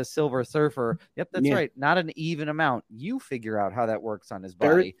make him the Silver Surfer. Yep, that's right. Not an even amount. You figure out how that works on his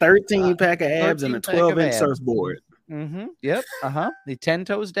body. 13-pack of abs and a 12-inch surfboard. Yep. The 10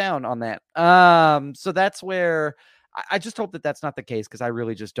 toes down on that. So that's where I just hope that that's not the case because I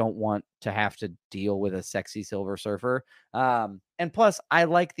really just don't want to have to deal with a sexy Silver Surfer. And plus, I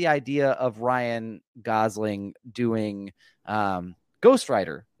like the idea of Ryan Gosling doing Ghost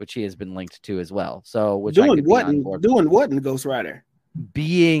Rider, which he has been linked to as well. So, doing what in Ghost Rider?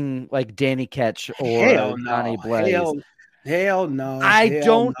 Being like Danny Ketch or Johnny Blaze. Hell no. I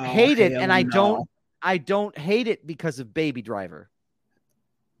don't hate it, and I don't hate it because of Baby Driver.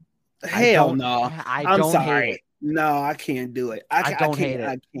 Hell no. I'm sorry. Hate it. No, I can't do it. I don't hate it.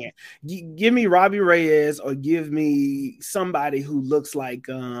 I can't. Give me Robbie Reyes or give me somebody who looks like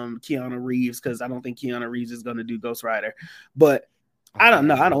Keanu Reeves, because I don't think Keanu Reeves is going to do Ghost Rider. But I don't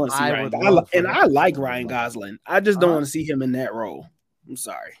know. I don't want to see Ryan. I like Ryan Gosling. I just don't want to see him in that role. I'm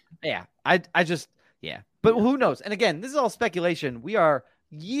sorry. Yeah, I just But who knows? And again, this is all speculation. We are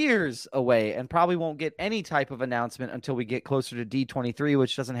years away and probably won't get any type of announcement until we get closer to D23,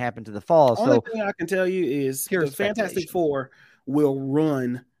 which doesn't happen to the fall. Only thing I can tell you is the Fantastic Four will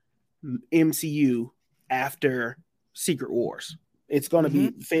run MCU after Secret Wars. It's going to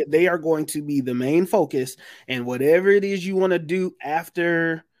be, they are going to be the main focus, and whatever it is you want to do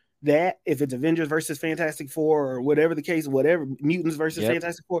after that, if it's Avengers versus Fantastic Four or whatever the case, whatever Mutants versus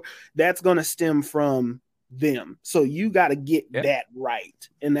Fantastic Four, that's going to stem from them. So you got to get that right,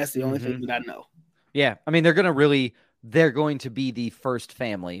 and that's the only thing that I know. Yeah, I mean, they're going to be the first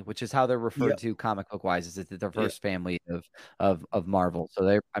family, which is how they're referred to comic book wise. Is that their first family of Marvel? So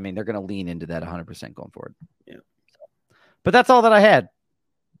they're going to lean into that 100% going forward. Yeah, but that's all that I had.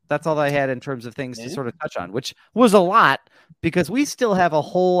 That's all that I had in terms of things to sort of touch on, which was a lot because we still have a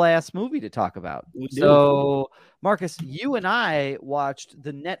whole ass movie to talk about. So, Marcus, you and I watched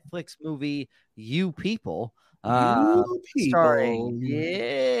the Netflix movie You People, starring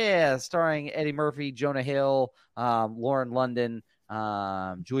Eddie Murphy, Jonah Hill, Lauren London,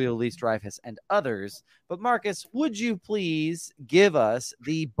 Julia Louis-Dreyfus, and others. But Marcus, would you please give us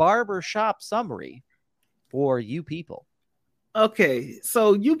the barbershop summary for You People? Okay,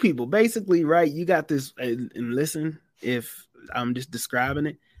 so You People, basically, right, you got this, and listen, if I'm just describing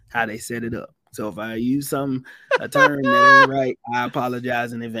it, how they set it up. So if I use a term that ain't right, I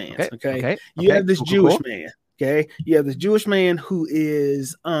apologize in advance, okay? You have this Jewish man, okay? You have this Jewish man who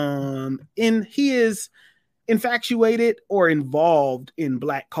is, he is infatuated or involved in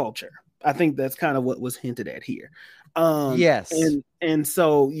Black culture. I think that's kind of what was hinted at here. Yes. And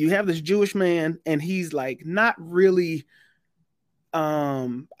so you have this Jewish man, and he's like not really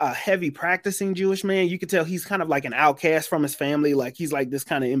a heavy practicing Jewish man. You could tell he's kind of like an outcast from his family. Like he's like this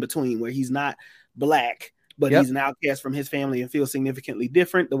kind of in between where he's not Black, but he's an outcast from his family and feels significantly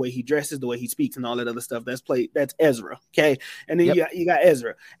different. The way he dresses, the way he speaks, and all that other stuff. That's Ezra. Okay. And then you got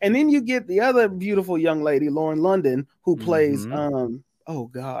Ezra. And then you get the other beautiful young lady, Lauren London, who plays oh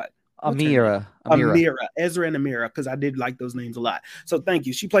God. Amira. Ezra and Amira, because I did like those names a lot. So thank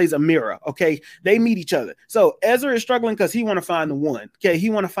you. She plays Amira. Okay, they meet each other. So Ezra is struggling because he want to find the one. Okay, he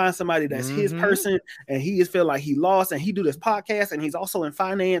want to find somebody that's his person, and he just feel like he lost. And he do this podcast, and he's also in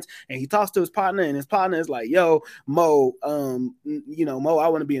finance, and he talks to his partner, and his partner is like, "Yo, Mo, Mo, I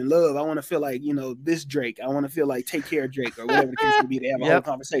want to be in love. I want to feel like this Drake. I want to feel like take care of Drake or whatever the case may be." They have a whole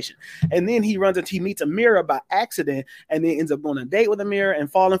conversation, and then he meets Amira by accident, and then ends up going on a date with Amira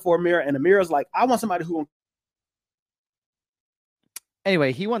and falling for Amira. And Amira's like, I want somebody who.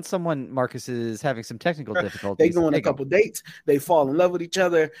 Anyway, he wants someone. Marcus is having some technical difficulties. They go on a couple dates. They fall in love with each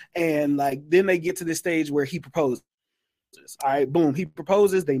other, and then they get to this stage where he proposes. All right, boom, he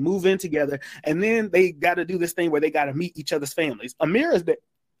proposes. They move in together, and then they got to do this thing where they got to meet each other's families. Amira's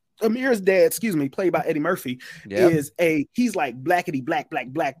dad, played by Eddie Murphy, he's like blackety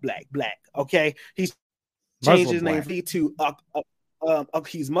black. Okay, he's changed his name to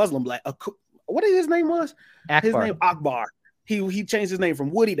he's Muslim Black. What his name was? Akbar. His name Akbar. He changed his name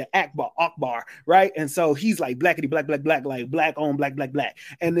from Woody to Akbar, right? And so he's like blackety black, like black on black.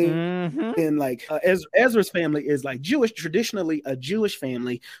 And then Ezra's family is like Jewish, traditionally a Jewish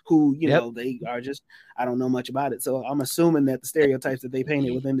family who they are just, I don't know much about it, so I'm assuming that the stereotypes that they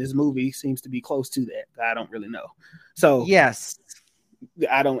painted within this movie seems to be close to that. I don't really know. So yes.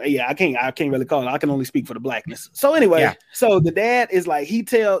 I can't really call it. I can only speak for the Blackness. So anyway, so the dad is like, he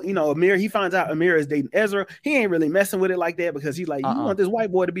Amira, he finds out Amira is dating Ezra. He ain't really messing with it like that because he's like, you want this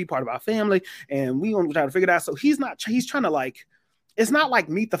white boy to be part of our family, and we want to try to figure it out. So he's trying to like, it's not like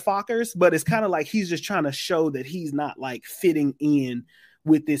Meet the Fockers, but it's kind of like he's just trying to show that he's not like fitting in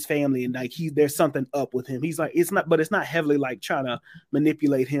with this family, and like there's something up with him. He's like, it's not heavily like trying to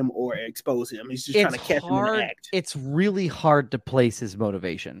manipulate him or expose him. He's just trying to catch him in the act. It's really hard to place his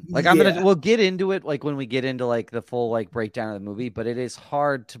motivation. Like we'll get into it like when we get into like the full like breakdown of the movie, but it is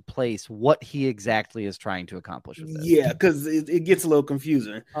hard to place what he exactly is trying to accomplish with this. Yeah, because it gets a little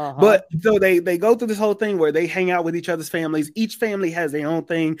confusing. But so they go through this whole thing where they hang out with each other's families. Each family has their own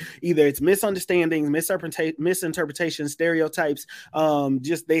thing. Either it's misunderstandings, misinterpretations, stereotypes,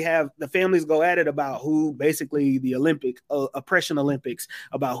 just they have the families go at it about who basically the oppression Olympics,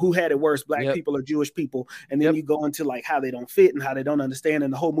 about who had it worse, black people or Jewish people. And then you go into like how they don't fit and how they don't understand.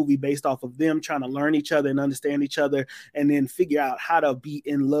 And the whole movie based off of them trying to learn each other and understand each other and then figure out how to be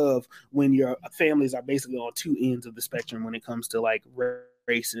in love when your families are basically on two ends of the spectrum when it comes to like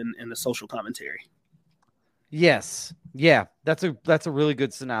race and the social commentary. Yes. Yeah, that's a really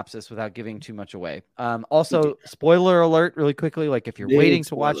good synopsis without giving too much away. Also, spoiler alert really quickly, like if you're waiting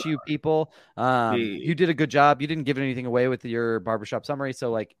to watch You People, you did a good job. You didn't give anything away with your barbershop summary.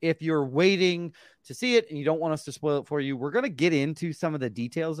 So like if you're waiting to see it and you don't want us to spoil it for you, we're going to get into some of the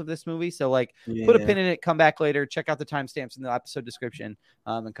details of this movie. So like put a pin in it, come back later, check out the timestamps in the episode description,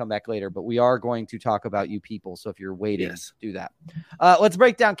 and come back later. But we are going to talk about You People. So if you're waiting, do that. Let's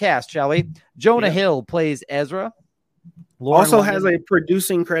break down cast, shall we? Jonah Hill plays Ezra. Lauren also London has a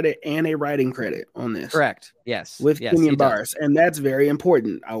producing credit and a writing credit on this. Correct. Yes. With Kenyon Barrs. And that's very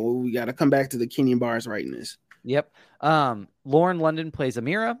important. We got to come back to the Kenyon Barrs writing this. Yep. Lauren London plays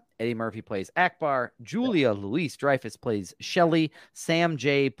Amira. Eddie Murphy plays Akbar. Julia Louis-Dreyfus plays Shelley. Sam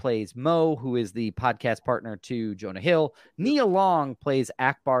Jay plays Mo, who is the podcast partner to Jonah Hill. Nia Long plays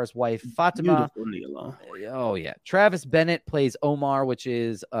Akbar's wife, Fatima. Beautiful Nia Long. Oh, yeah. Travis Bennett plays Omar, which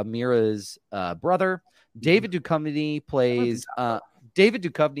is Amira's brother. David Duchovny plays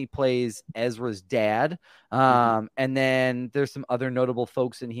Ezra's dad. And then there's some other notable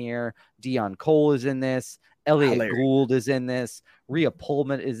folks in here. Dion Cole is in this. Elliot Gould is in this. Rhea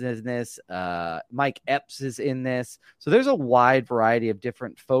Pullman is in this. Mike Epps is in this. So there's a wide variety of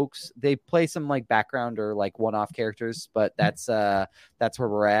different folks. They play some like background or like one-off characters, but that's where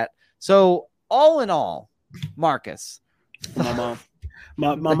we're at. So all in all, Marcus. My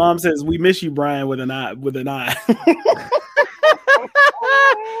mom says we miss you, Brian, with an eye.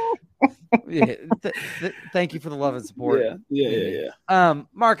 Thank you for the love and support. Yeah.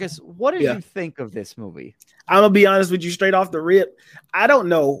 Marcus, what did you think of this movie? I'm gonna be honest with you straight off the rip. I don't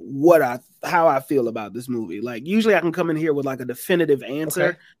know how I feel about this movie. Like usually I can come in here with like a definitive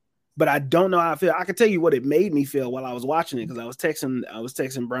answer, but I don't know how I feel. I can tell you what it made me feel while I was watching it because I was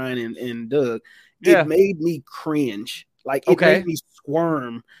texting Brian and Doug. It made me cringe. Like it made me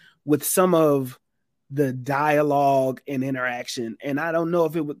squirm with some of the dialogue and interaction. And I don't know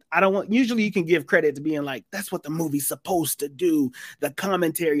if it would, usually you can give credit to being like, that's what the movie's supposed to do. The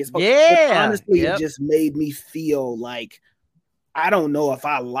commentary is, but honestly, it just made me feel like, I don't know if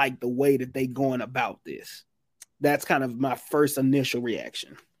I like the way that they going about this. That's kind of my first initial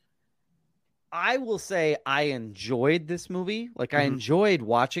reaction. I will say I enjoyed this movie. Like I enjoyed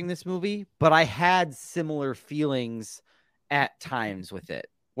watching this movie, but I had similar feelings at times with it.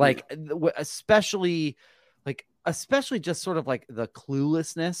 Like especially just sort of like the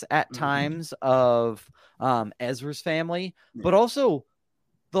cluelessness at times of Ezra's family, but also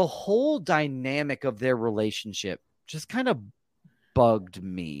the whole dynamic of their relationship just kind of bugged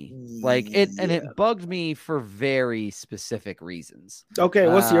me. Like it bugged me for very specific reasons. Okay,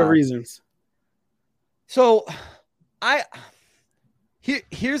 what's your reasons? So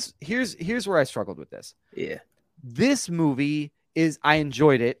here's where I struggled with this. Yeah. This movie I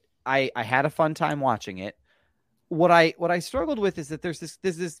enjoyed it. I had a fun time watching it. What I struggled with is that there's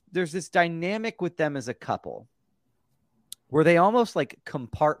this dynamic with them as a couple where they almost like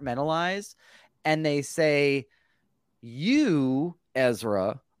compartmentalize and they say, you,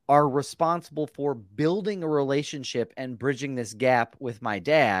 Ezra, are responsible for building a relationship and bridging this gap with my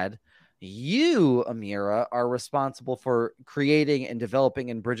dad. You, Amira, are responsible for creating and developing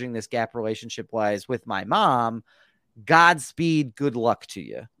and bridging this gap relationship-wise with my mom. Godspeed, good luck to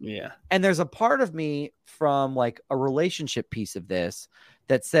you. Yeah. And there's a part of me from like a relationship piece of this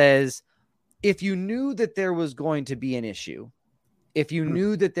that says, if you knew that there was going to be an issue, if you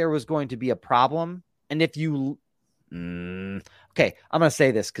knew that there was going to be a problem, and if you okay, I'm going to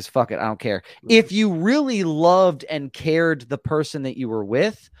say this because fuck it, I don't care. If you really loved and cared the person that you were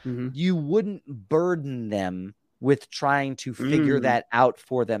with, you wouldn't burden them with trying to figure that out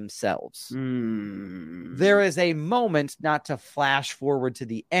for themselves. There is a moment, not to flash forward to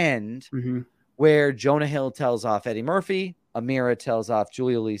the end, where Jonah Hill tells off Eddie Murphy, Amira tells off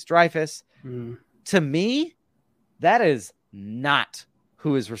Julia Louis-Dreyfus. To me, that is not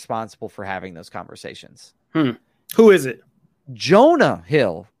who is responsible for having those conversations. Who is it? Jonah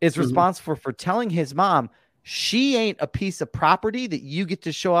Hill is responsible for telling his mom, she ain't a piece of property that you get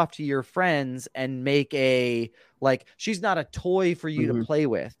to show off to your friends and make she's not a toy for you to play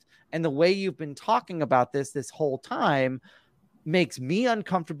with. And the way you've been talking about this whole time makes me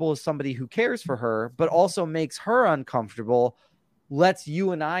uncomfortable as somebody who cares for her, but also makes her uncomfortable. Let's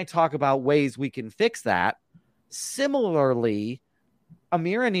you and I talk about ways we can fix that. Similarly,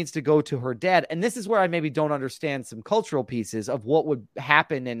 Amira needs to go to her dad. And this is where I maybe don't understand some cultural pieces of what would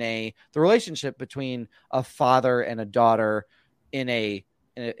happen in the relationship between a father and a daughter in a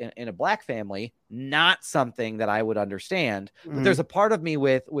black family. Not something that I would understand. But there's a part of me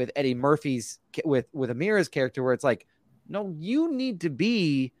with Eddie Murphy's, with Amira's character where it's like, no, you need to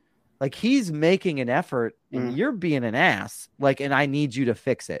be like, he's making an effort and you're being an ass. Like, and I need you to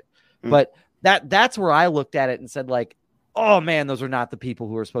fix it. But that's where I looked at it and said, like, oh man, those are not the people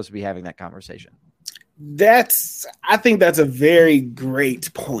who are supposed to be having that conversation. I think that's a very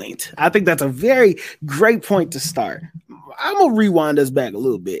great point. I think that's a very great point to start. I'm going to rewind us back a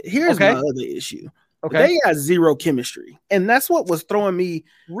little bit. Here's my other issue. Okay. They had zero chemistry. And that's what was throwing me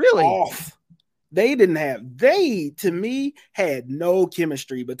really off. To me, had no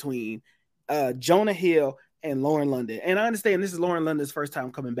chemistry between Jonah Hill and Lauren London. And I understand this is Lauren London's first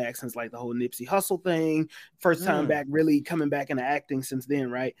time coming back since like the whole Nipsey Hussle thing. First time back, really coming back into acting since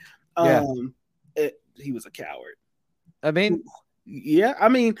then, right? Yeah. He was a coward. I mean, yeah, I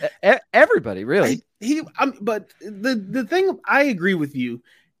mean, everybody really. But the thing, I agree with you.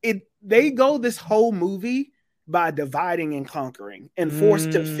 They go this whole movie by dividing and conquering and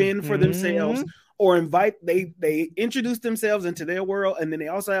forced to fend for themselves or they introduce themselves into their world, and then they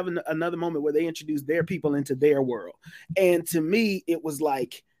also have another moment where they introduce their people into their world. And to me, it was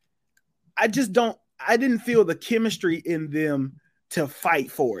like, I didn't feel the chemistry in them to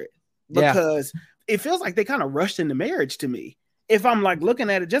fight for it, because it feels like they kind of rushed into marriage to me. If I'm like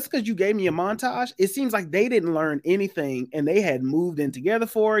looking at it, just because you gave me a montage, it seems like they didn't learn anything, and they had moved in together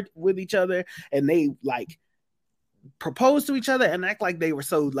with each other, and they like propose to each other and act like they were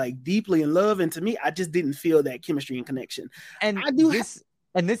so like deeply in love. And to me, I just didn't feel that chemistry and connection. And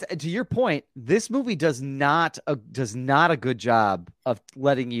this to your point, this movie does not a good job of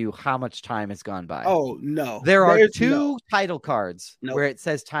letting you how much time has gone by. Oh no, there's two title cards where it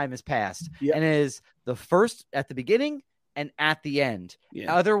says time has passed, and it is the first at the beginning and at the end.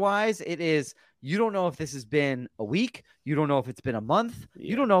 Otherwise, it is, you don't know if this has been a week. You don't know if it's been a month.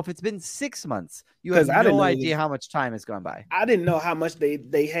 You don't know if it's been 6 months. You have no idea how much time has gone by. I didn't know how much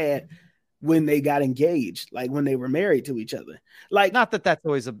they had when they got engaged, like when they were married to each other. Like, not that that's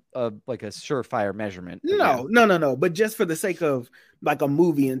always a surefire measurement. No. But just for the sake of like a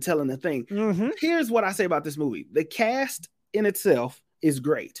movie and telling a thing, here's what I say about this movie. The cast in itself is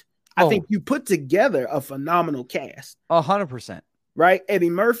great. I think you put together a phenomenal cast. 100%. Right? Eddie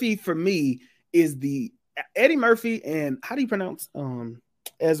Murphy, for me, is Eddie Murphy, and how do you pronounce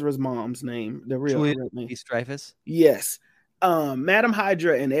Ezra's mom's name? The real name. Dreyfus. Yes. Madam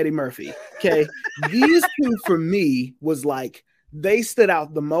Hydra and Eddie Murphy. Okay. These two for me was like, they stood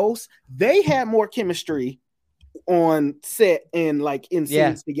out the most. They had more chemistry on set and like in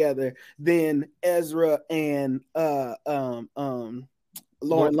scenes together than Ezra and Lauren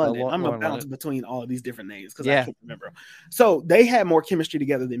London. I'm gonna bounce between all of these different names because I can't remember. So they had more chemistry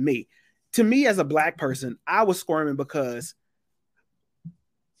together than me. To me, as a black person, I was squirming because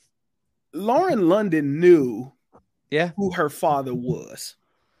Lauren London knew who her father was.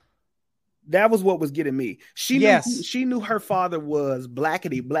 That was what was getting me. She knew her father was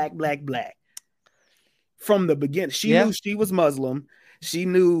blackity black from the beginning. She knew she was Muslim. She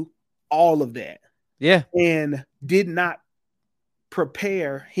knew all of that. Yeah. And did not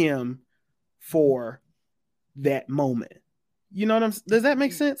prepare him for that moment. You know what does that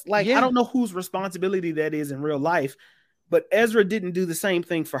make sense? Like, I don't know whose responsibility that is in real life, but Ezra didn't do the same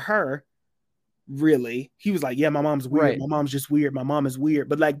thing for her. Really. He was like, yeah, my mom's weird. Right. My mom's just weird. My mom is weird.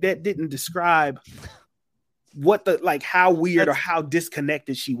 But like, that didn't describe how weird or how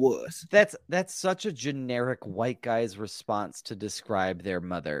disconnected she was. That's such a generic white guy's response to describe their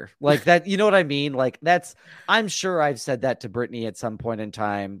mother. Like that, you know what I mean? Like I'm sure I've said that to Brittany at some point in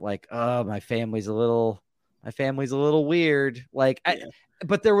time. Like, oh, my family's a little weird. Like,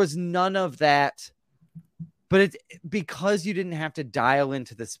 but there was none of that. But it's because you didn't have to dial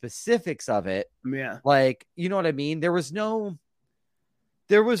into the specifics of it. Yeah. Like, you know what I mean? There was no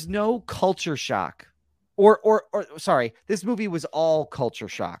culture shock. Or sorry, this movie was all culture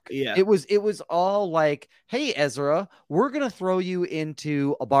shock. Yeah. It was all like, hey, Ezra, we're going to throw you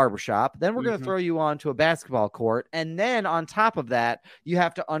into a barbershop. Then we're going to throw you onto a basketball court. And then on top of that, you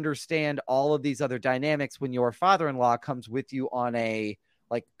have to understand all of these other dynamics when your father-in-law comes with you on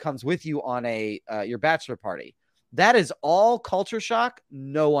your bachelor party. That is all culture shock,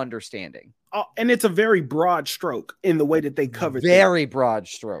 no understanding. And it's a very broad stroke in the way that they covered Very broad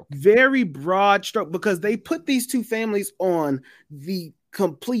stroke, because they put these two families on the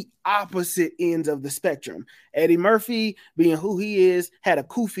complete opposite ends of the spectrum. Eddie Murphy, being who he is, had a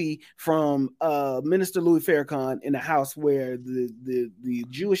kufi from Minister Louis Farrakhan in a house where the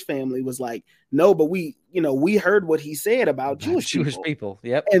Jewish family was like, no, but we heard what he said about Jewish people.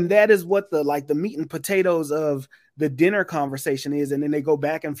 Yep. And that is what the meat and potatoes of the dinner conversation is. And then they go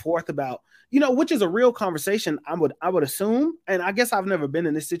back and forth about, which is a real conversation, I would assume. And I guess I've never been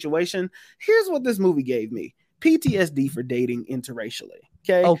in this situation. Here's what this movie gave me. PTSD for dating interracially.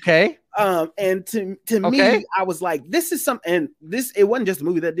 Okay. And to me, I was like, this is something, and it wasn't just a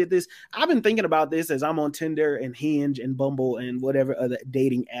movie that did this. I've been thinking about this as I'm on Tinder and Hinge and Bumble and whatever other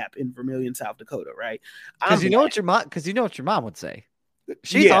dating app in Vermillion, South Dakota, right? Because you know what your mom would say.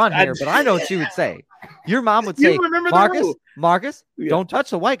 She's on here, but I know what she would say. Your mom would say, Marcus, don't touch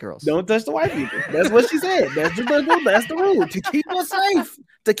the white girls. Don't touch the white people. That's what she said. That's the rule. To keep us safe.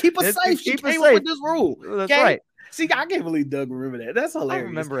 She came up with this rule. That's right. See, I can't believe Doug remember that. That's hilarious. I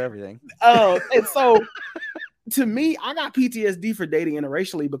remember everything. And so to me, I got PTSD for dating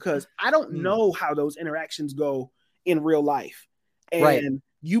interracially because I don't know how those interactions go in real life. And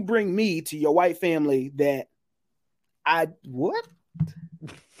you bring me to your white family that what?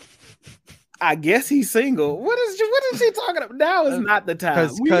 I guess he's single. What is she talking about? Now is not the time.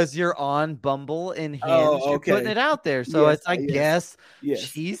 Because you're on Bumble and Hinge. You're putting it out there. So I guess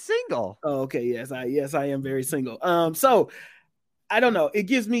she's single. Oh, okay. Yes, I am very single. So I don't know.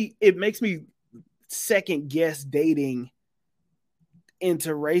 It makes me second guess dating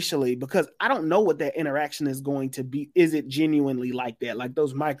interracially because I don't know what that interaction is going to be. Is it genuinely like that? Like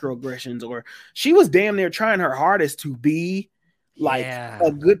those microaggressions, or she was damn near trying her hardest to be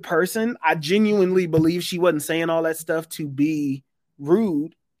a good person. I genuinely believe she wasn't saying all that stuff to be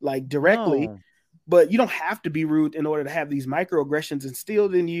rude, like directly, but you don't have to be rude in order to have these microaggressions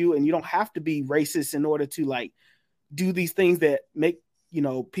instilled in you. And you don't have to be racist in order to like do these things that make,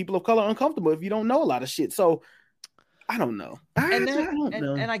 people of color uncomfortable if you don't know a lot of shit. So I don't know. I don't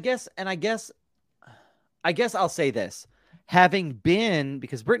know. And I guess I'll say this, having been,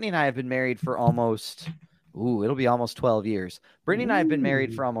 because Brittany and I have been married for almost, it'll be almost 12 years. Brittany and I have been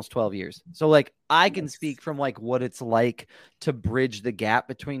married for almost 12 years. So like I can speak from like what it's like to bridge the gap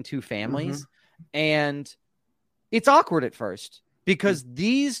between two families. And it's awkward at first because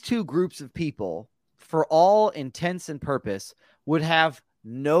these two groups of people, for all intents and purpose, would have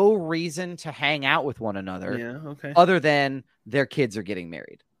no reason to hang out with one another other than their kids are getting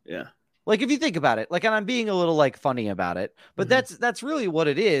married. Yeah. Like if you think about it, like, and I'm being a little like funny about it, but that's really what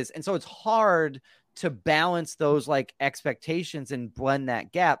it is. And so it's hard to balance those like expectations and blend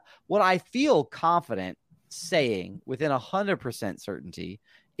that gap. What I feel confident saying within 100% certainty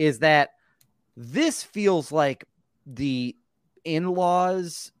is that this feels like the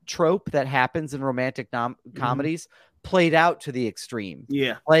in-laws trope that happens in romantic comedies played out to the extreme.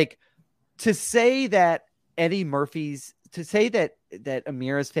 Yeah. Like to say that Amira's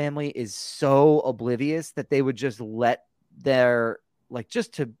family is so oblivious that they would just let their, like,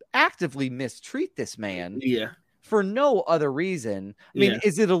 just to actively mistreat this man. Yeah. For no other reason. I mean,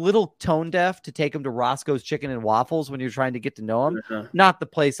 is it a little tone deaf to take him to Roscoe's Chicken and Waffles when you're trying to get to know him? Not the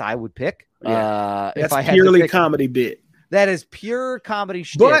place I would pick. That's if I had purely comedy bit. That is pure comedy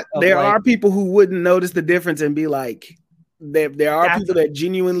shit. But there are people who wouldn't notice the difference and be like, there are people that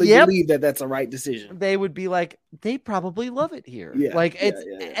genuinely believe that that's a right decision. They would be like, they probably love it here. Yeah. Like it's,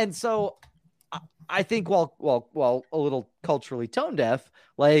 and so I think while a little culturally tone deaf,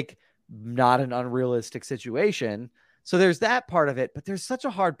 like not an unrealistic situation. So there's that part of it, but there's such a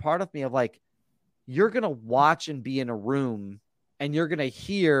hard part of me of like, you're going to watch and be in a room and you're going to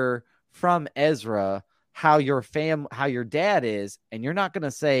hear from Ezra how your dad is, and you're not going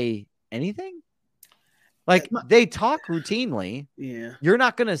to say anything. Like they talk routinely. Yeah. You're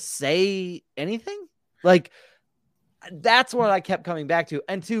not going to say anything. Like that's what I kept coming back to.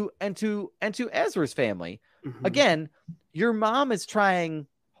 And to Ezra's family. Again, your mom is trying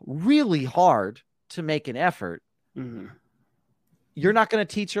really hard to make an effort. You're not going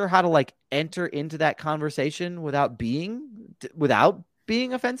to teach her how to like enter into that conversation without being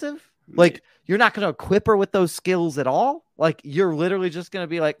offensive. Like you're not going to equip her with those skills at all. Like you're literally just going to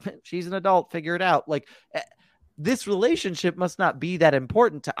be like, she's an adult, figure it out. Like this relationship must not be that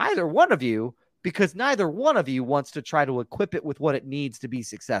important to either one of you because neither one of you wants to try to equip it with what it needs to be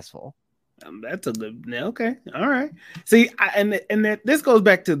successful. That's okay. All right. See, this goes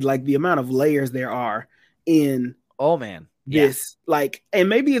back to like the amount of layers there are in. Oh man. This like, and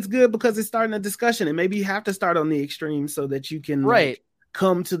maybe it's good because it's starting a discussion, and maybe you have to start on the extreme so that you can like,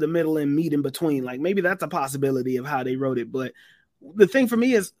 come to the middle and meet in between. Like maybe that's a possibility of how they wrote it. But the thing for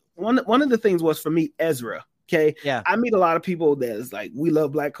me is one of the things was for me, Ezra. Okay. Yeah. I meet a lot of people that's like, we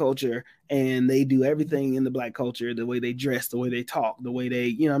love Black culture, and they do everything in the Black culture, the way they dress, the way they talk, the way they,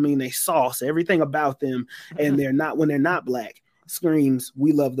 you know what I mean? They sauce everything about them. And when they're not Black, screams,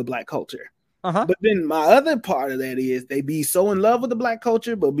 we love the Black culture. But then my other part of that is they be so in love with the Black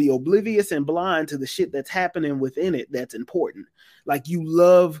culture, but be oblivious and blind to the shit that's happening within it that's important. Like, you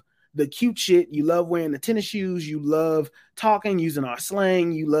love the cute shit, you love wearing the tennis shoes, you love talking, using our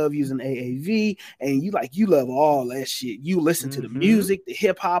slang, you love using AAV, and you love all that shit. You listen to the music, the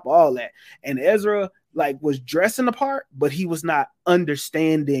hip hop, all that. And Ezra was dressing the part, but he was not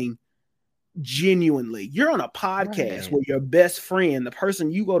understanding genuinely. You're on a podcast where your best friend, the person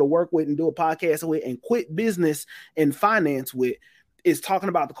you go to work with and do a podcast with and quit business and finance with, is talking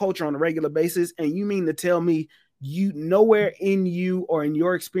about the culture on a regular basis, and you mean to tell me you nowhere in you or in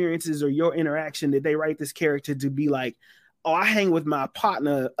your experiences or your interaction did they write this character to be like, oh, I hang with my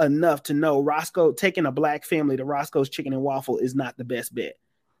partner enough to know Roscoe, taking a Black family to Roscoe's Chicken and Waffle is not the best bet.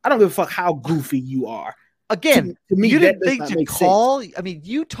 I don't give a fuck how goofy you are. Again, to me, you didn't think to call. Sense. I mean,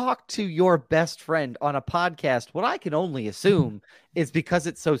 you talk to your best friend on a podcast. What I can only assume is because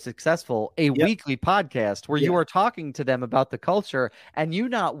it's so successful, a weekly podcast where you are talking to them about the culture, and you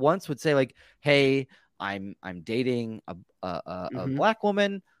not once would say like, "Hey, I'm dating a Black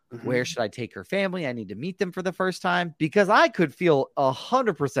woman. Where should I take her family? I need to meet them for the first time." Because I could feel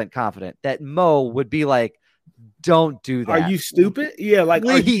 100% confident that Mo would be like, "Don't do that. Are you stupid? Yeah, like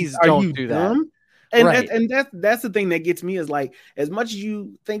please don't do that." And that's the thing that gets me is like, as much as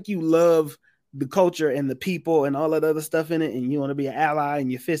you think you love the culture and the people and all that other stuff in it, and you want to be an ally and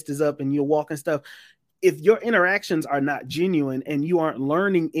your fist is up and you're walking stuff, if your interactions are not genuine and you aren't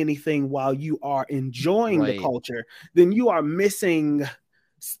learning anything while you are enjoying the culture, then you are missing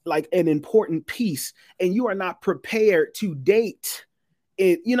like an important piece, and you are not prepared to date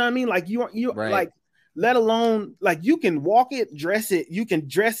it. You know what I mean? Like you like, let alone like you can walk it, dress it, you can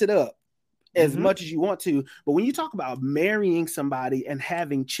dress it up as much as you want to, but when you talk about marrying somebody and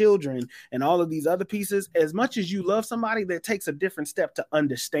having children and all of these other pieces, as much as you love somebody, that takes a different step to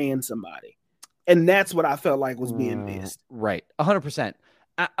understand somebody. And that's what I felt like was being missed. Right. 100%.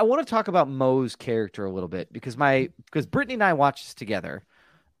 I want to talk about Mo's character a little bit because Brittany and I watched this together.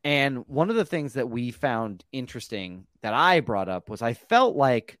 And one of the things that we found interesting that I brought up was I felt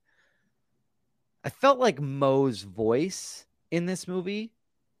like Mo's voice in this movie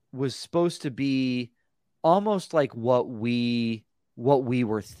was supposed to be almost like what we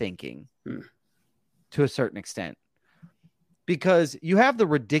were thinking to a certain extent. Because you have the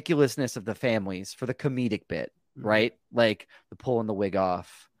ridiculousness of the families for the comedic bit, right? Like the pulling the wig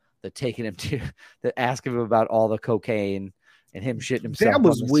off, the taking him to, the asking him about all the cocaine and him shitting himself on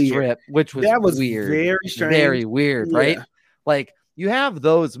the weird strip, which was weird, very strange, very weird, right? Like you have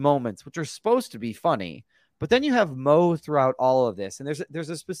those moments which are supposed to be funny, but then you have Mo throughout all of this, and there's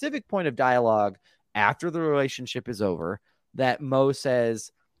a specific point of dialogue after the relationship is over that Mo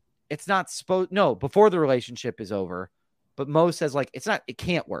says it's not supposed. No, before the relationship is over. But Mo says, like, it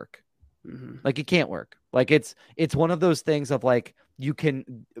can't work. Like, it can't work. Like, it's one of those things of like,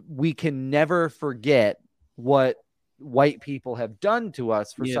 we can never forget what white people have done to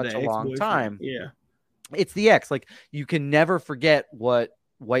us for such a long time. Yeah. It's the ex. Like, you can never forget what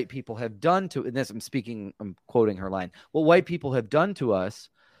white people have done to, and this, I'm quoting her line, what white people have done to us.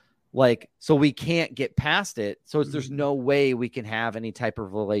 Like, so we can't get past it. So there's no way we can have any type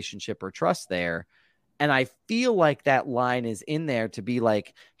of relationship or trust there. And I feel like that line is in there to be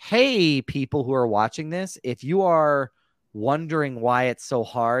like, hey, people who are watching this, if you are wondering why it's so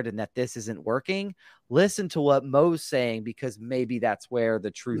hard and that this isn't working, listen to what Mo's saying, because maybe that's where the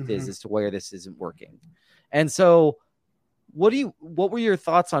truth is as to where this isn't working. And so what were your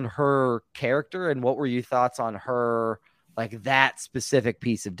thoughts on her character, and what were your thoughts on her, like that specific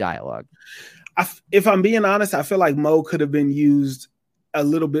piece of dialogue? If I'm being honest, I feel like Mo could have been used a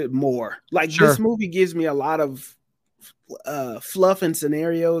little bit more. Like this movie gives me a lot of fluff and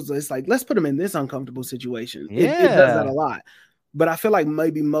scenarios. It's like, let's put him in this uncomfortable situation. It does that a lot. But I feel like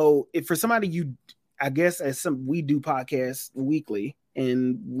maybe Mo, if for somebody I guess we do podcasts weekly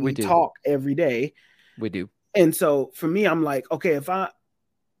and we talk every day. We do. And so for me, I'm like, okay,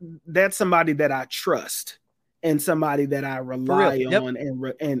 that's somebody that I trust and somebody that I rely on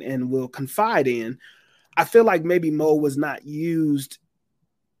and will confide in. I feel like maybe Mo was not used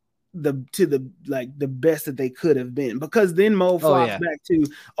to the best that they could have been, because then Mo flops back to,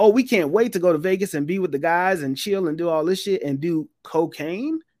 we can't wait to go to Vegas and be with the guys and chill and do all this shit and do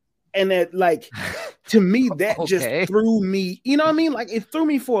cocaine. And that, like, to me, that just threw me, you know what I mean? Like, it threw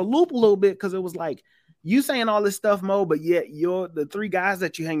me for a loop a little bit, because it was like, you saying all this stuff, Mo, but yet you're the three guys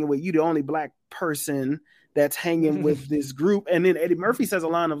that you're hanging with, you the only black person that's hanging with this group. And then Eddie Murphy says a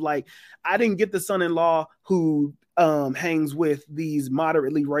line of like, I didn't get the son-in-law who hangs with these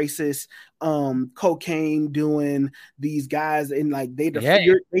moderately racist cocaine doing these guys, and like they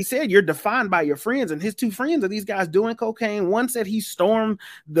said you're defined by your friends, and his two friends are these guys doing cocaine. One said he stormed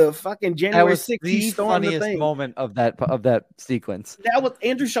the fucking January 6th. The funniest moment of that sequence. That was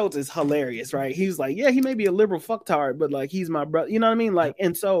Andrew Schultz is hilarious, right? He's like, yeah, he may be a liberal fucktard, but like he's my brother, you know what I mean? Like,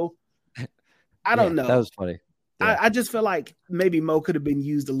 and so I don't know. That was funny. Yeah. I just feel like maybe Mo could have been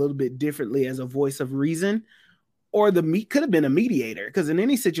used a little bit differently as a voice of reason, or could have been a mediator. Because in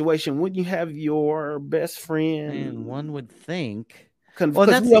any situation, wouldn't you have your best friend? And one would think. Because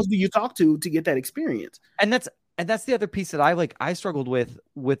who else do you talk to get that experience? And that's the other piece that I struggled with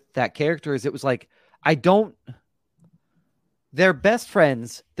that character is it was like they're best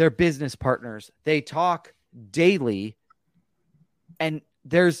friends, they're business partners, they talk daily, and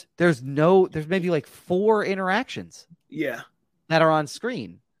there's maybe like 4 interactions that are on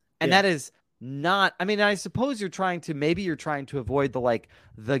screen, and that is not, I mean, I suppose you're trying to avoid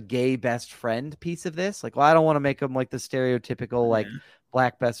the gay best friend piece of this, like, well, I don't want to make them like the stereotypical like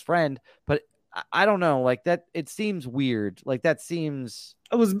black best friend, but I don't know, like that it seems weird, like that seems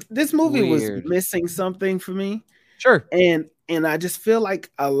this movie weird. Was missing something for me, sure, and I just feel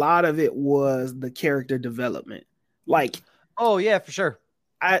like a lot of it was the character development, like, oh yeah, for sure.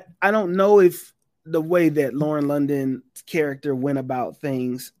 I don't know if the way that Lauren London's character went about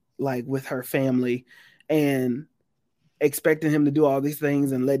things, like with her family and expecting him to do all these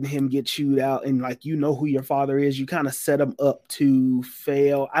things and letting him get chewed out, and like, you know who your father is, you kind of set him up to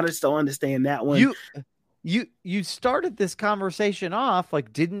fail. I just don't understand that one. You started this conversation off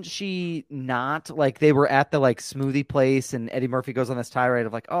like, didn't she not, like they were at the like smoothie place and Eddie Murphy goes on this tirade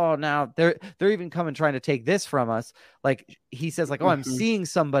of like, oh, now they're even coming trying to take this from us. Like he says like, oh, I'm seeing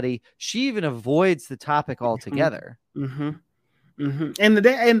somebody. She even avoids the topic altogether.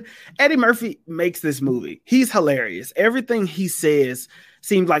 And Eddie Murphy makes this movie. He's hilarious. Everything he says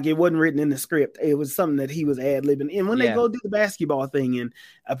seems like it wasn't written in the script. It was something that he was ad-libbing. And when they go do the basketball thing, and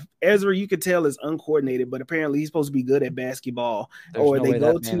Ezra, you could tell is uncoordinated, but apparently he's supposed to be good at basketball. There's or no they way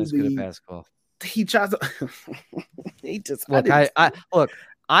go that man to is good at basketball. He tries to. He just look.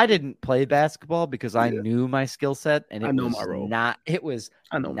 I didn't play basketball because I knew my skill set, and it was not. It was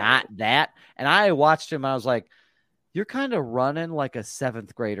not that. And I watched him. I was like, you're kind of running like a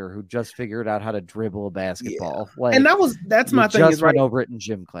 7th grader who just figured out how to dribble a basketball. Yeah. Like, and that's my thing. Just went over it in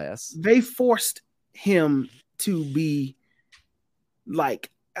gym class. They forced him to be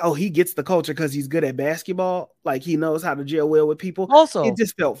like, oh, he gets the culture because he's good at basketball. Like he knows how to gel well with people. Also, it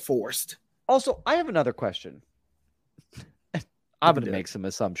just felt forced. Also, I have another question. I'm going to make some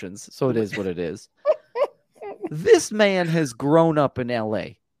assumptions, so it is what it is. This man has grown up in LA.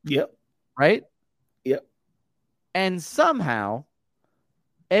 Yep. Right? Yep. And somehow,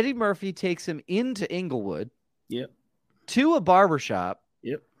 Eddie Murphy takes him into Inglewood. Yep. To a barbershop.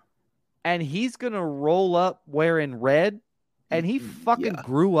 Yep. And he's going to roll up wearing red. And he fucking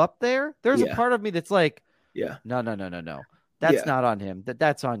grew up there. There's a part of me that's like, no. That's not on him.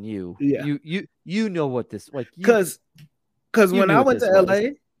 That's on you. Yeah. You know what this, like, because when I went to LA,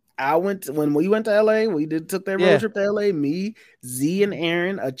 when we went to LA, we took that road trip to LA, me, Z and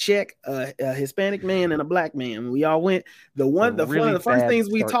Aaron, a Czech, a Hispanic man, and a black man. We all went. One of the first things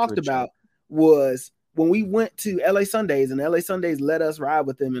we talked about was when we went to LA Sundays, and LA Sundays let us ride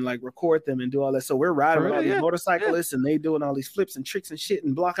with them and like record them and do all that. So we're riding with all these motorcyclists and they doing all these flips and tricks and shit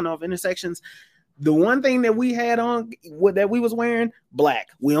and blocking off intersections. The one thing that we had on that we was wearing, black.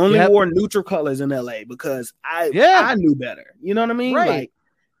 We only wore neutral colors in LA because I knew better. You know what I mean? Right. Like,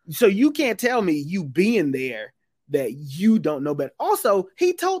 so you can't tell me you being there that you don't know better. Also,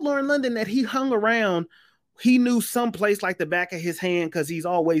 he told Lauren London that he hung around. He knew some place like the back of his hand because he's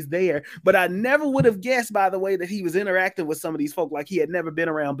always there. But I never would have guessed, by the way, that he was interacting with some of these folk like he had never been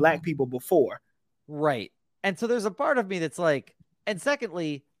around black people before. Right. And so there's a part of me that's like, and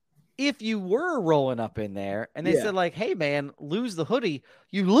secondly, if you were rolling up in there and they said like, hey man, lose the hoodie,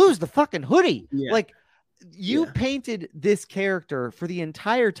 you lose the fucking hoodie. Yeah. Like you painted this character for the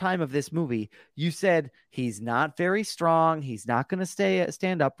entire time of this movie. You said he's not very strong. He's not going to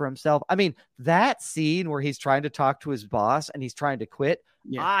stand up for himself. I mean, that scene where he's trying to talk to his boss and he's trying to quit.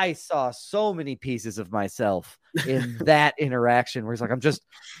 Yeah. I saw so many pieces of myself in that interaction where he's like, I'm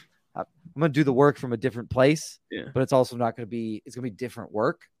going to do the work from a different place, but it's also not going to be, it's going to be different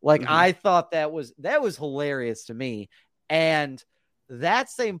work. Like I thought that was hilarious to me. And that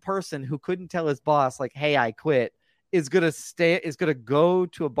same person who couldn't tell his boss, like, hey, I quit, is going to go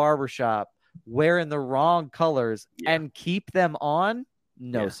to a barbershop wearing the wrong colors and keep them on.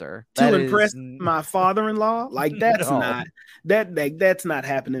 No, sir. To impress my father-in-law, like that's No. that's not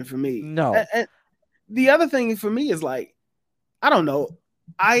happening for me. No. And the other thing for me is like, I don't know.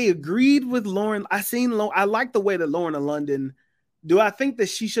 I agreed with Lauren. I like the way that Lauren of London. Do I think that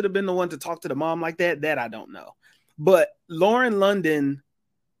she should have been the one to talk to the mom like that? That I don't know. But Lauren London,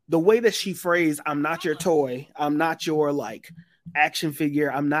 the way that she phrased, "I'm not your toy. I'm not your like action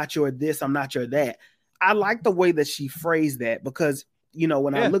figure. I'm not your this. I'm not your that." I like the way that she phrased that because, you know,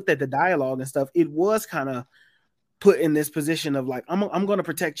 when I looked at the dialogue and stuff, it was kind of put in this position of like, I'm going to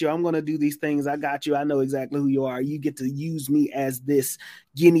protect you. I'm going to do these things. I got you. I know exactly who you are. You get to use me as this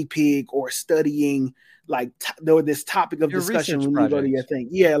guinea pig or studying like or this topic of your discussion when you go to your thing.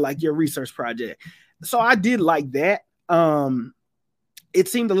 Yeah, like your research project. So I did like that. It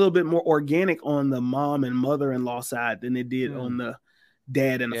seemed a little bit more organic on the mom and mother-in-law side than it did on the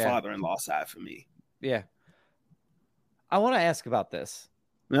dad and the father-in-law side for me. Yeah. I want to ask about this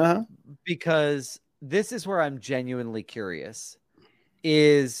because this is where I'm genuinely curious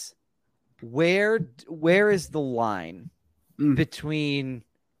is where is the line between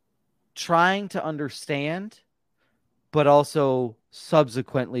trying to understand, but also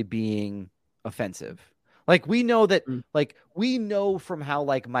subsequently being offensive? Like we know that, like we know from how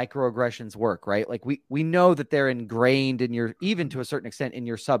like microaggressions work, right? Like we know that they're ingrained in your, even to a certain extent in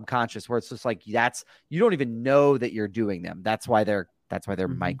your subconscious, where it's just like you don't even know that you're doing them. That's why they're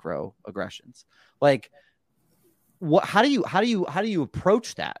microaggressions. Like how do you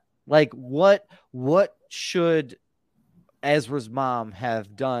approach that? Like what should Ezra's mom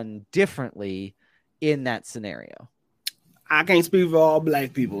have done differently in that scenario? I can't speak for all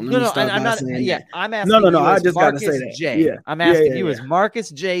black people. I'm not. Yeah, I'm asking. No. I just got to say that. J. Yeah. I'm asking you as Marcus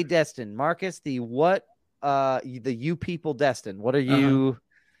J. Destin. Marcus, the you people Destin. What are you?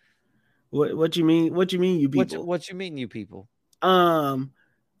 What you mean? What you mean, you people? What you mean, you people?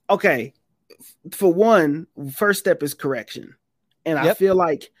 Okay. For one, first step is correction, and I feel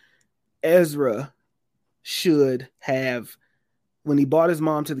like Ezra should have, when he brought his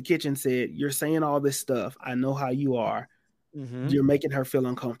mom to the kitchen, said, "You're saying all this stuff. I know how you are. You're making her feel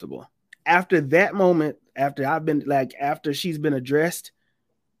uncomfortable." After that moment, after she's been addressed,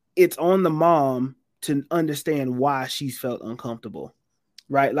 it's on the mom to understand why she's felt uncomfortable,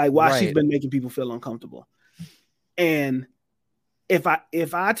 right? Like why she's been making people feel uncomfortable. And if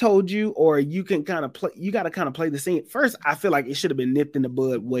I told you, or you can kind of play, you got to kind of play the scene first. I feel like it should have been nipped in the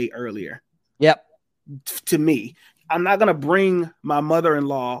bud way earlier. Yep. To me, I'm not gonna bring my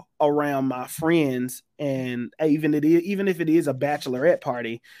mother-in-law around my friends, and even if it is a bachelorette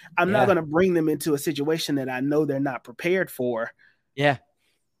party, I'm not gonna bring them into a situation that I know they're not prepared for. Yeah,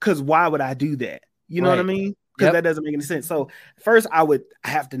 because why would I do that? You know what I mean? Because that doesn't make any sense. So first, I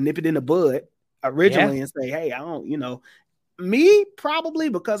have to nip it in the bud originally and say, "Hey, I don't," me probably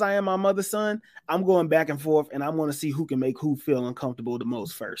because I am my mother's son. I'm going back and forth, and I'm going to see who can make who feel uncomfortable the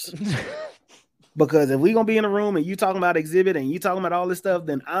most first. Because if we're going to be in a room and you talking about exhibit and you talking about all this stuff,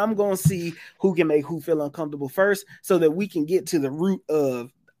 then I'm going to see who can make who feel uncomfortable first so that we can get to the root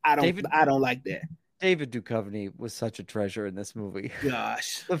of, I don't like that. David Duchovny was such a treasure in this movie.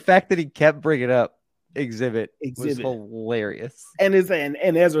 Gosh. The fact that he kept bringing up exhibit was hilarious. And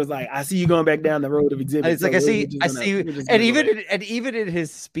Ezra's like, "I see you going back down the road of exhibit." It's like, I see you. And even in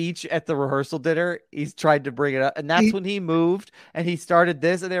his speech at the rehearsal dinner, he's tried to bring it up. And that's when he moved and he started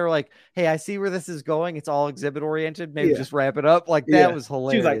this. And they were like, "Hey, I see where this is going. It's all exhibit oriented. Maybe just wrap it up." Like that was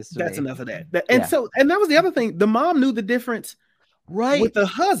hilarious. She was like, "That's enough of that." And that was the other thing. The mom knew the difference with the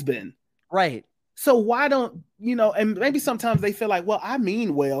husband. Right. So why don't, and maybe sometimes they feel like, well, I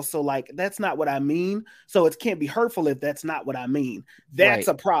mean well, so like that's not what I mean. So it can't be hurtful if that's not what I mean. That's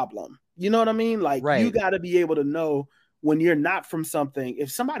a problem. You know what I mean? Like you got to be able to know when you're not from something.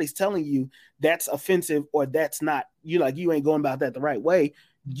 If somebody's telling you that's offensive or that's not, you ain't going about that the right way,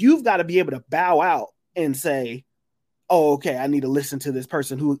 you've got to be able to bow out and say, "Oh, okay, I need to listen to this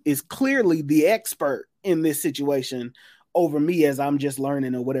person who is clearly the expert in this situation over me as I'm just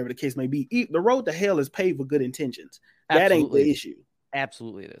learning," or whatever the case may be. The road to hell is paved with good intentions. That ain't the issue.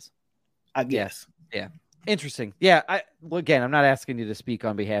 Absolutely it is. I guess. Yeah. Interesting. Yeah. Again, I'm not asking you to speak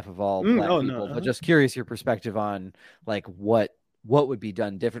on behalf of all black people, but just curious your perspective on like what would be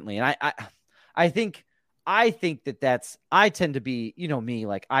done differently. And I think I tend to be, me,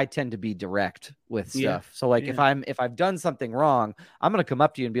 like I tend to be direct with stuff. So like if I've done something wrong, I'm going to come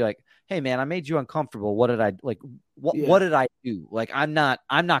up to you and be like, "Hey man, I made you uncomfortable. What did I like? What did I do?" Like, I'm not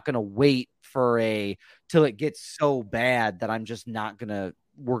going to wait till it gets so bad that I'm just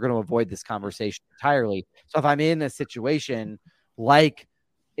we're going to avoid this conversation entirely. So if I'm in a situation like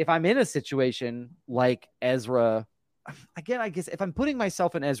Ezra again, I guess if I'm putting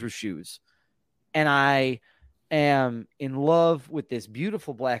myself in Ezra's shoes and I am in love with this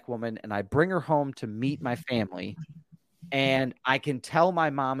beautiful black woman and I bring her home to meet my family and I can tell my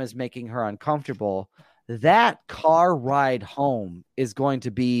mom is making her uncomfortable, that car ride home is going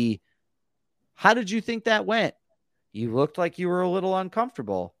to be, how did you think that went? You looked like you were a little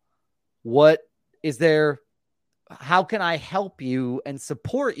uncomfortable. What is there? How can I help you and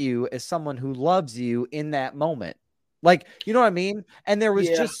support you as someone who loves you in that moment? Like, you know what I mean? And there was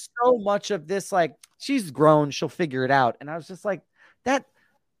just so much of this, like, she's grown, she'll figure it out. And I was just like,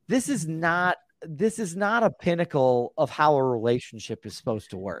 this is not a pinnacle of how a relationship is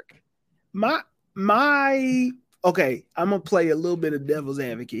supposed to work. Okay, I'm gonna play a little bit of devil's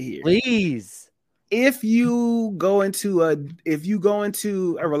advocate here. Please. If you go into a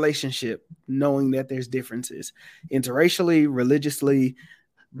relationship knowing that there's differences interracially, religiously,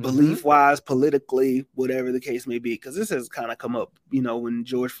 belief-wise, politically, whatever the case may be, because this has kind of come up, when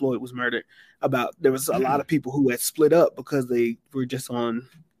George Floyd was murdered, about there was a lot of people who had split up because they were just on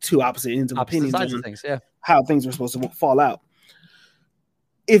two opposite ends of opinions on things, how things were supposed to fall out.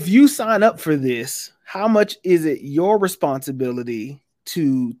 If you sign up for this, how much is it your responsibility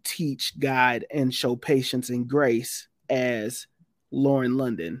to teach, guide, and show patience and grace as Lauren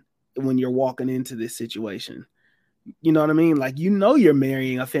London when you're walking into this situation? You know what I mean? Like, you're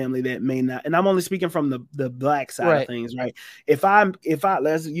marrying a family that may not, and I'm only speaking from the black side of things, right? If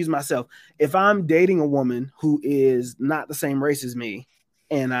let's use myself, if I'm dating a woman who is not the same race as me,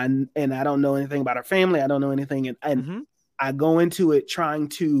 and I don't know anything about her family, I don't know anything, and I go into it trying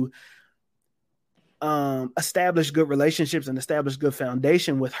to establish good relationships and establish good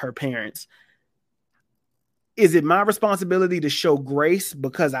foundation with her parents. Is it my responsibility to show grace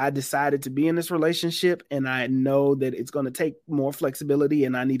because I decided to be in this relationship and I know that it's going to take more flexibility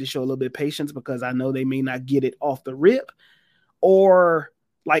and I need to show a little bit of patience because I know they may not get it off the rip? Or,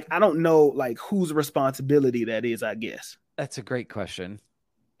 like, I don't know, like, whose responsibility that is, I guess. That's a great question.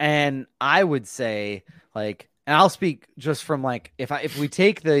 And I would say, like, and I'll speak just from, like, if we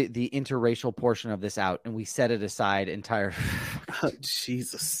take the interracial portion of this out and we set it aside entirely. Oh,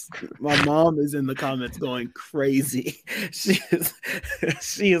 Jesus, my mom is in the comments going crazy. She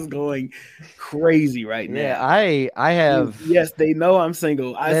is going crazy right now. Yeah, I have. Yes, they know I'm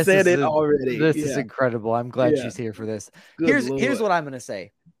single. I said it already. This is incredible. I'm glad she's here for this. Here's what I'm going to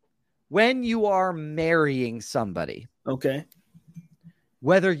say. When you are marrying somebody, okay,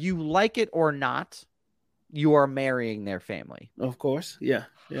 whether you like it or not, you are marrying their family. Of course. Yeah.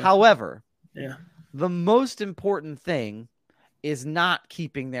 However, the most important thing is not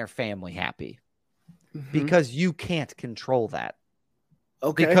keeping their family happy because you can't control that.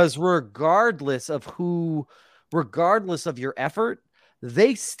 Okay. Because regardless of your effort,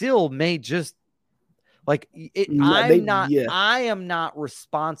 they still may just like it. I am not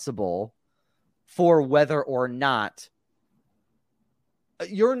responsible for whether or not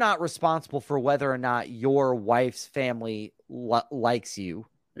you're not responsible for whether or not your wife's family likes you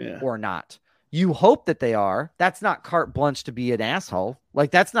or not. You hope that they are. That's not carte blanche to be an asshole. Like,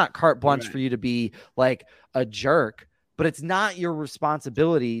 that's not carte blanche for you to be like a jerk, but it's not your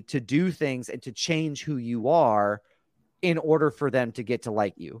responsibility to do things and to change who you are in order for them to get to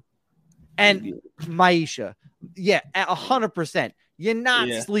like you. And Maisha, 100%. You're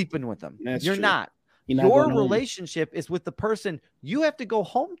not sleeping with them. You're true. not. Your relationship is with the person you have to go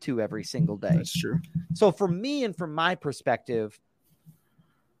home to every single day. That's true. So for me and from my perspective,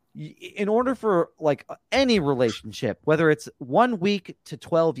 in order for like any relationship, whether it's 1 week to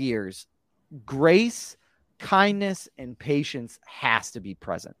 12 years, grace, kindness, and patience has to be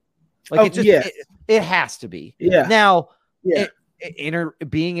present. Like it has to be. Yeah. Now,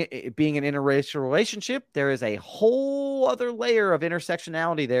 being an interracial relationship, there is a whole other layer of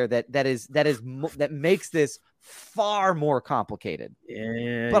intersectionality there that makes this far more complicated.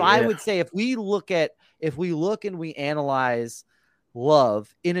 But I would say if we look and we analyze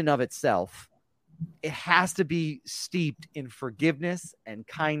love in and of itself, it has to be steeped in forgiveness and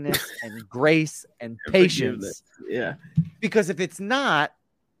kindness and grace and patience. Yeah. Because if it's not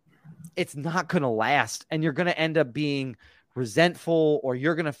going to last, and you're going to end up being resentful, or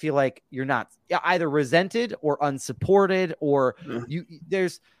you're going to feel like you're not either resented or unsupported, or you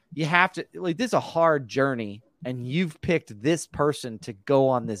have to, like, this is a hard journey, and you've picked this person to go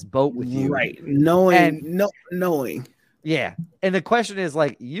on this boat with you. Right. Knowing. Yeah. And the question is,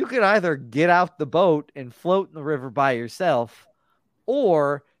 like, you could either get out the boat and float in the river by yourself,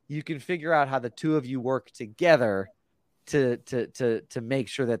 or you can figure out how the two of you work together to make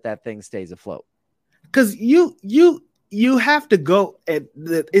sure that thing stays afloat. Because you have to go at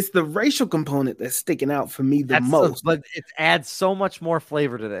it's the racial component that's sticking out for me the most. But it adds so much more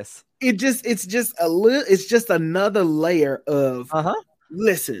flavor to this. It's just another layer of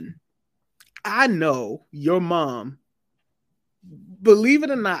listen, I know your mom. Believe it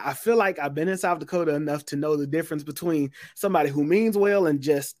or not, I feel like I've been in South Dakota enough to know the difference between somebody who means well and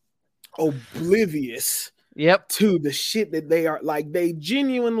just oblivious to the shit that they are. Like, they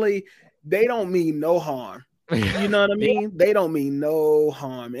genuinely, they don't mean no harm. You know what I mean? They don't mean no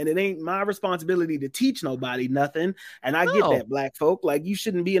harm. And it ain't my responsibility to teach nobody nothing. And I get that, black folk. Like, you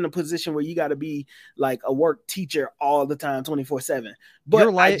shouldn't be in a position where you got to be like a work teacher all the time, 24/7. But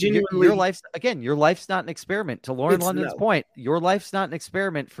your life's not an experiment. To Lauren London's point, your life's not an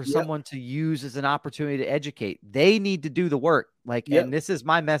experiment for someone to use as an opportunity to educate. They need to do the work. Like, and this is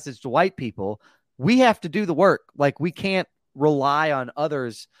my message to white people. We have to do the work. Like, we can't rely on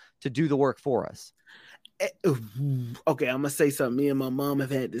others to do the work for us. Okay, I'm gonna say something. Me and my mom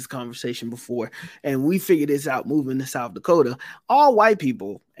have had this conversation before, and we figured this out moving to South Dakota. All white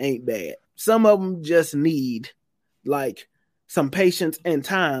people ain't bad. Some of them just need like some patience and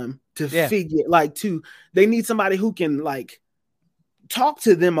time to figure, they need somebody who can like talk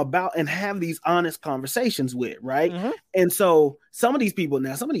to them about and have these honest conversations with, right? Mm-hmm. And so some of these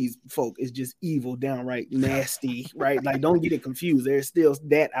folk is just evil, downright nasty, right? Like, don't get it confused. There's still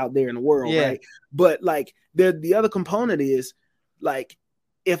that out there in the world, right? But like the other component is like,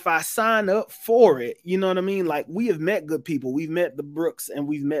 if I sign up for it, you know what I mean? Like, we have met good people. We've met the Brooks and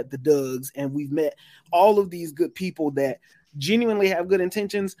we've met the Dougs and we've met all of these good people that genuinely have good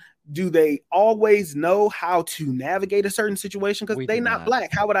intentions. Do they always know how to navigate a certain situation? Because they're not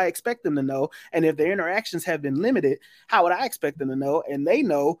black. How would I expect them to know? And if their interactions have been limited, how would I expect them to know? And they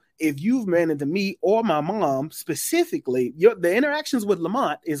know, if you've ran into me or my mom specifically, the interactions with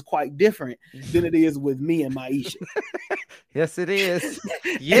Lamont is quite different than it is with me and Maisha. Yes, it is.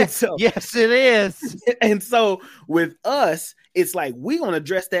 Yes, yes, it is. And so with us, it's like, we're going to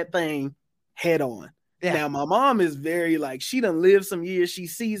address that thing head on. Yeah. Now, my mom is very like, she done lived some years.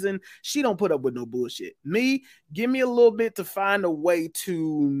 She's seasoned. She don't put up with no bullshit. Me, give me a little bit to find a way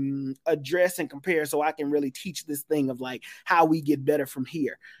to address and compare so I can really teach this thing of like how we get better from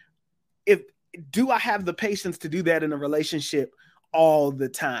here. Do I have the patience to do that in a relationship all the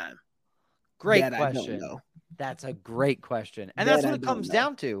time? Great question. That's a great question. And that's what it comes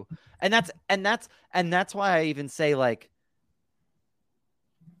down to. And that's why I even say, like,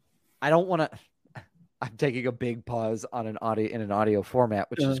 I don't want to. I'm taking a big pause on an audio format,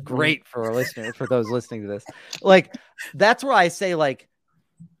 which is great for our listeners, for those listening to this. Like, that's where I say, like,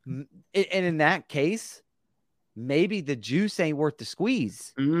 and in that case, maybe the juice ain't worth the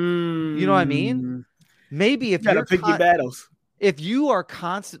squeeze. You know what I mean? Maybe if you're pick your battles. If you are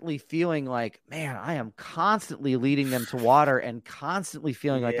constantly feeling like, man, I am constantly leading them to water and constantly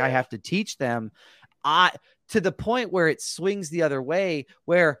feeling like I have to teach them, to the point where it swings the other way,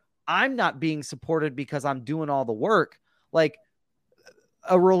 where I'm not being supported because I'm doing all the work. Like,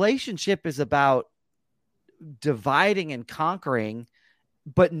 a relationship is about dividing and conquering,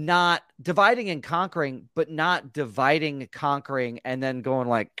 but not dividing and conquering, and then going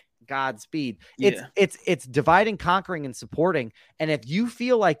like Godspeed. It's dividing, conquering, and supporting. And if you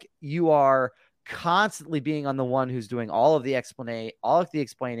feel like you are constantly being on the one who's doing all of the explaining,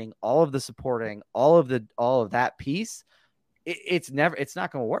 all of the supporting, all of that piece, it's not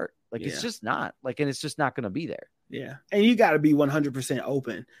going to work. Like, it's just not like, and it's just not going to be there. Yeah. And you got to be 100%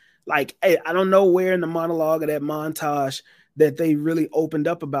 open. Like, hey, I don't know where in the monologue of that montage that they really opened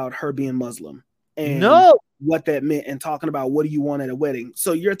up about her being Muslim and what that meant, and talking about what do you want at a wedding.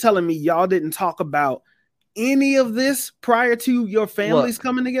 So you're telling me y'all didn't talk about any of this prior to your families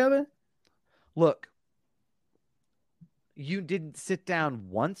coming together? Look, you didn't sit down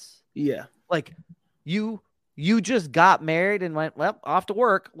once. Yeah. Like, you just got married and went off to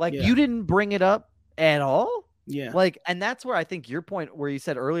work. Like, you didn't bring it up at all. Yeah. Like, and that's where I think your point where you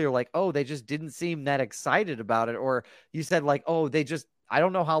said earlier, like, oh, they just didn't seem that excited about it. Or you said like, oh, I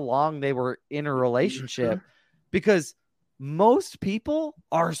don't know how long they were in a relationship, because most people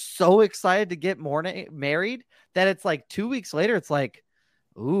are so excited to get married that it's like 2 weeks later, it's like,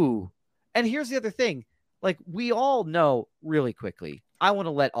 ooh. And here's the other thing. Like, we all know really quickly, I want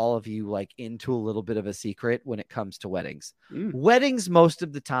to let all of you like into a little bit of a secret when it comes to weddings. Weddings most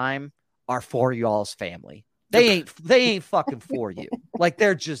of the time are for y'all's family. They ain't fucking for you. Like,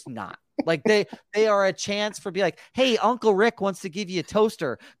 they're just not. Like, they are a chance for be like, hey, Uncle Rick wants to give you a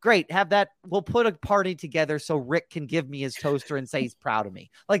toaster. Great, have that. We'll put a party together so Rick can give me his toaster and say he's proud of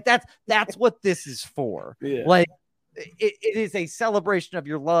me. Like, that's what this is for. Yeah. Like, it is a celebration of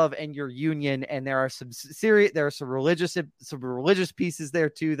your love and your union, and there are some religious pieces there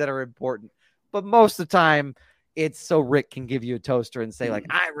too that are important. But most of the time, it's so Rick can give you a toaster and say, like,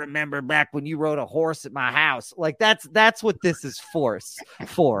 I remember back when you rode a horse at my house. Like, that's what this is for.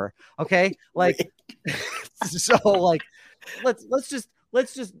 Okay. Like, so like, let's just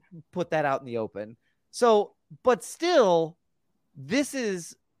put that out in the open. So, but still, this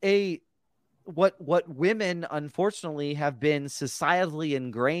is what women unfortunately have been societally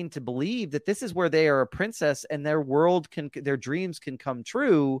ingrained to believe, that this is where they are a princess and their dreams can come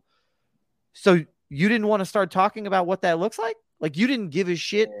true. So you didn't want to start talking about what that looks like? Like, you didn't give a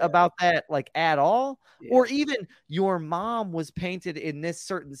shit about that, like, at all? Yeah. Or even your mom was painted in this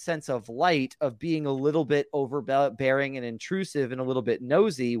certain sense of light of being a little bit overbearing and intrusive and a little bit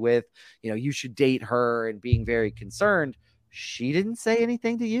nosy with, you should date her, and being very concerned. She didn't say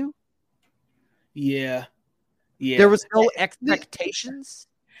anything to you? Yeah. There was no expectations?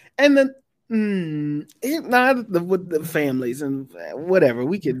 And then not with the families and whatever,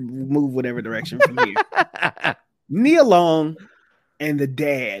 we could move whatever direction from here. Nia Long and the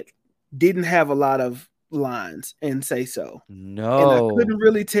dad didn't have a lot of lines and say so. No, and I couldn't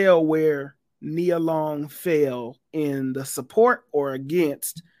really tell where Nia Long fell in the support or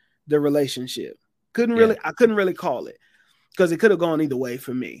against the relationship. I couldn't really call it, because it could have gone either way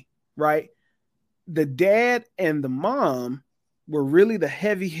for me, right? The dad and the mom were really the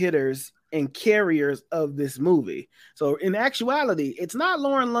heavy hitters and carriers of this movie. So in actuality, it's not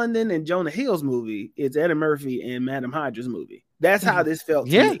Lauren London and Jonah Hill's movie. It's Eddie Murphy and Madam Hydra's movie. That's how this felt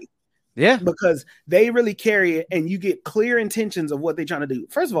to me. Yeah. Because they really carry it, and you get clear intentions of what they're trying to do.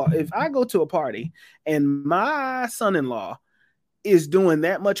 First of all, if I go to a party and my son-in-law is doing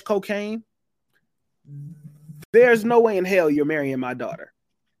that much cocaine, there's no way in hell you're marrying my daughter.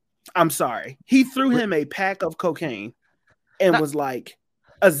 I'm sorry. He threw him a pack of cocaine and was like,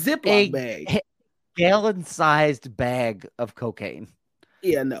 a Ziploc bag. Gallon-sized bag of cocaine.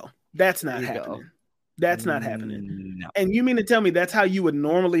 Yeah, no. That's not happening. That's not happening. No. And you mean to tell me that's how you would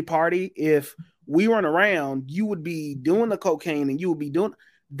normally party? If we weren't around, you would be doing the cocaine and you would be doing...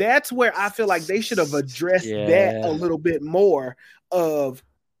 That's where I feel like they should have addressed that a little bit more of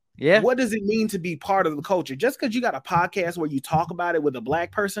what does it mean to be part of the culture? Just because you got a podcast where you talk about it with a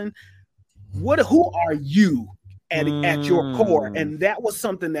black person, who are you at your core? And that was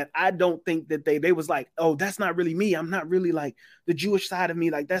something that I don't think that they was like, oh, that's not really me. I'm not really like the Jewish side of me.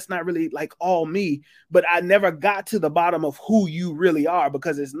 Like, that's not really like all me. But I never got to the bottom of who you really are,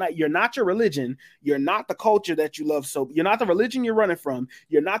 because you're not your religion. You're not the culture that you love. So you're not the religion you're running from.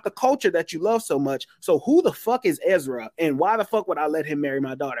 You're not the culture that you love so much. So who the fuck is Ezra? And why the fuck would I let him marry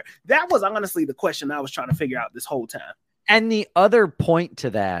my daughter? That was honestly the question I was trying to figure out this whole time. And the other point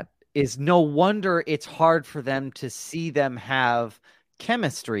to that is, no wonder it's hard for them to see them have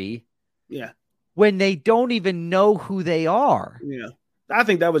chemistry. Yeah. When they don't even know who they are. Yeah. I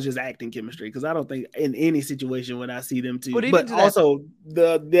think that was just acting chemistry, because I don't think in any situation would I see them too. But also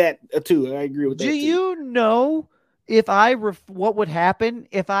that too. I agree with that. Do you know what would happen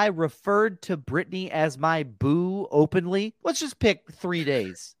if I referred to Brittany as my boo openly? Let's just pick 3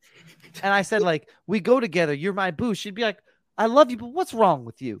 days. And I said, like, we go together, you're my boo. She'd be like, I love you, but what's wrong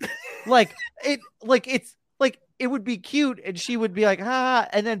with you? It would be cute, and she would be like,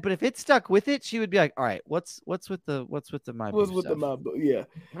 and then, but if it stuck with it, she would be like, all right, what's with the my boo stuff? The my boo? Yeah,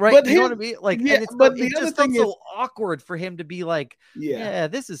 right. But you know what I mean? Like, yeah, but it just felt so awkward for him to be like, yeah,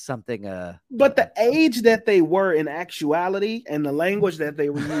 this is something. But the age that they were in actuality and the language that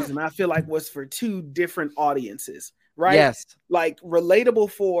they were using, I feel like was for two different audiences, right? Yes, like relatable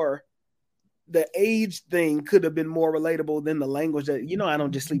for. The age thing could have been more relatable than the language that, I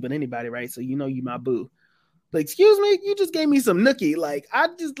don't just sleep with anybody, right? So, you my boo. Like, excuse me, you just gave me some nookie. Like, I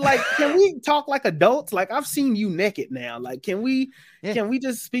just like, can we talk like adults? Like, I've seen you naked now. Like, can we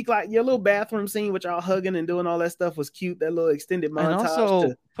just speak like your little bathroom scene with y'all hugging and doing all that stuff was cute. That little extended montage. And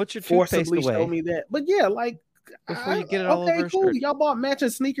also, put your toothpaste away. Show me that. But yeah, like, before you get it all over. Cool. Y'all bought matching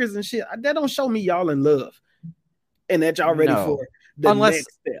sneakers and shit. That don't show me y'all in love and that y'all ready for the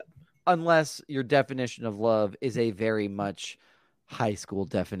next step. Unless your definition of love is a very much high school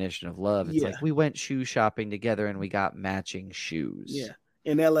definition of love. It's like, we went shoe shopping together and we got matching shoes. Yeah.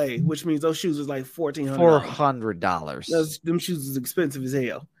 In LA, which means those shoes was like $400. Them shoes is expensive as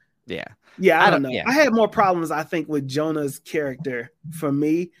hell. Yeah. Yeah. I don't know. Yeah. I had more problems, I think, with Jonah's character for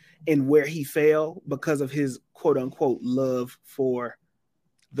me and where he fell because of his quote unquote love for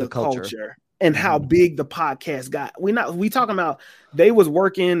the culture. And how big the podcast got. We talking about they was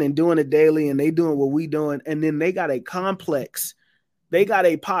working and doing it daily and they doing what we doing. And then they got a podcast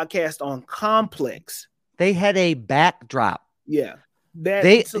on Complex They had a backdrop. Yeah.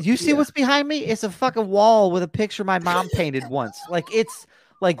 You see what's behind me? It's a fucking wall with a picture my mom painted once. Like it's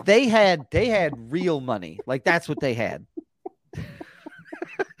like they had real money. Like that's what they had.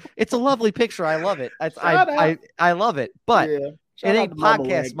 It's a lovely picture. I love it. I love it. But it ain't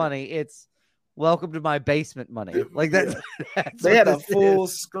podcast money. It's welcome to my basement money. Like that's they had a full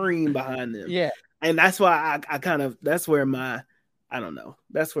screen behind them. Yeah. And that's why I kind of that's where I don't know.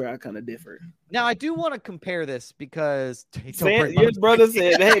 That's where I kind of differ. Now I do want to compare this because your brother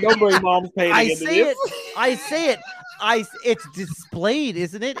said, "Hey, don't bring mom's painting." I say it. It's displayed,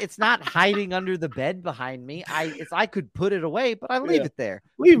 isn't it? It's not hiding under the bed behind me. I could put it away, but I leave it there.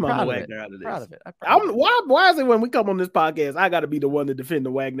 Leave Mama Wagner out of this. Proud of it. Why is it when we come on this podcast, I got to be the one to defend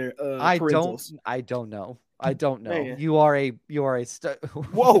the Wagner? I don't know. Man. You are a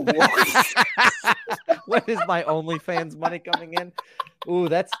whoa. When is my OnlyFans money coming in? Ooh,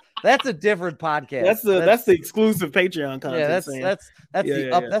 that's a different podcast. That's the exclusive Patreon content. Yeah,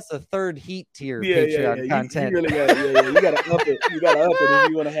 that's the third heat tier Patreon content. You gotta up it. You gotta up it if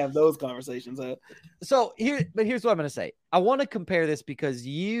you want to have those conversations. So here's what I'm gonna say. I want to compare this because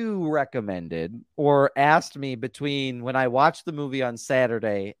you recommended or asked me between when I watched the movie on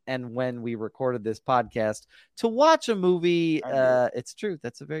Saturday and when we recorded this podcast to watch a movie. It's true.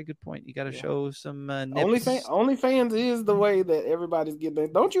 That's a very good point. You got to show some OnlyFans is the way that everybody's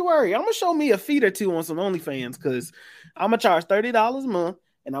getting. Don't you worry. I'm gonna show me a feed or two on some OnlyFans because I'm gonna charge $30 a month,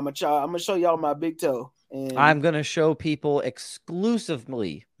 and I'm gonna show y'all my big toe. And I'm gonna show people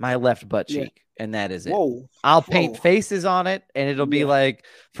exclusively my left butt cheek, and that is it. I'll paint faces on it, and it'll be like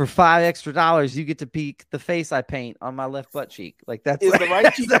for $5 extra, you get to peek the face I paint on my left butt cheek. Like that's the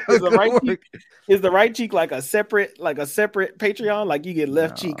right cheek. Is the right cheek like a separate Patreon? Like you get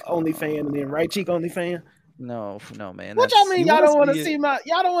left cheek OnlyFans and then right cheek OnlyFans? No, man. What y'all mean? Y'all don't want to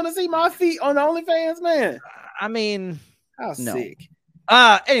see my feet on the OnlyFans, man? I mean, how sick.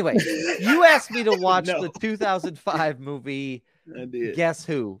 Anyway, you asked me to watch the 2005 movie Guess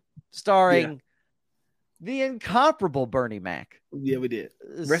Who, starring the incomparable Bernie Mac. Yeah, we did.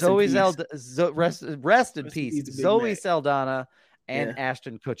 Rest in peace. Zoe Saldana and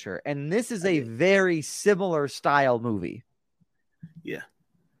Ashton Kutcher. And this is a very similar style movie. Yeah.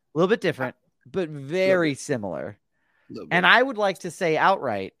 A little bit different, but very similar. And I would like to say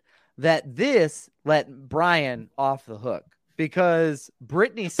outright that this let Brian off the hook. Because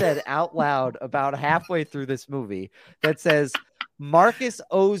Brittany said out loud about halfway through this movie that says, Marcus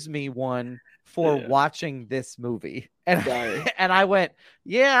owes me one for watching this movie. And I went,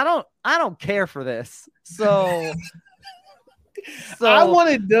 I don't care for this. So I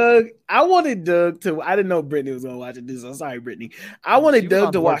wanted Doug to, I didn't know Brittany was going to watch it. So sorry, Brittany. I wanted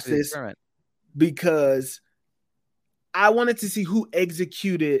Doug to watch this because I wanted to see who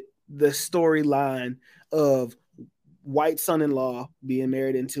executed the storyline of white son-in-law being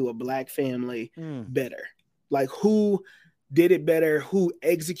married into a black family better. Like who did it better, who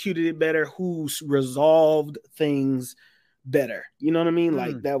executed it better, who resolved things better. You know what I mean?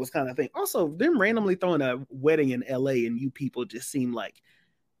 Like that was kind of thing. Also, them randomly throwing a wedding in LA and you people just seem like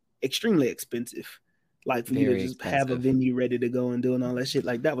extremely expensive. Like for you to just have a venue ready to go and doing all that shit.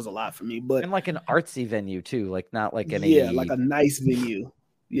 Like that was a lot for me. But and like an artsy venue too, like not like any like a nice venue.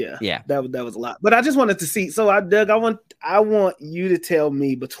 Yeah. That was a lot. But I just wanted to see. So Doug, I want you to tell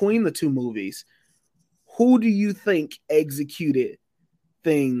me between the two movies, who do you think executed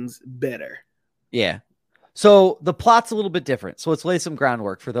things better? Yeah. So the plot's a little bit different. So let's lay some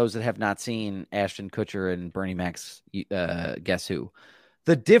groundwork for those that have not seen Ashton Kutcher and Bernie Mac's Guess Who.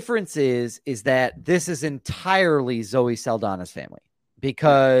 The difference is that this is entirely Zoe Saldana's family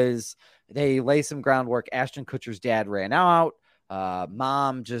because they lay some groundwork. Ashton Kutcher's dad ran out.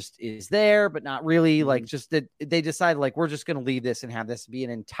 Mom just is there, but not really. Like just that they decided like we're just going to leave this and have this be an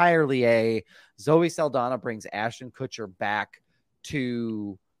entirely Zoe Saldana brings Ashton Kutcher back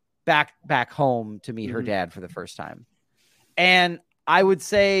home to meet her dad for the first time. And I would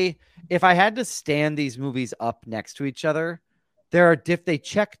say if I had to stand these movies up next to each other, they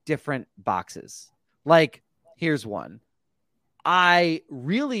check different boxes. Like here's one. I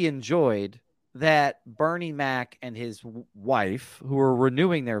really enjoyed that Bernie Mac and his wife, who were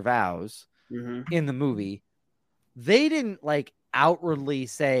renewing their vows in the movie, they didn't like outwardly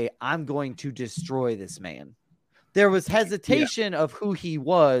say, I'm going to destroy this man. There was hesitation of who he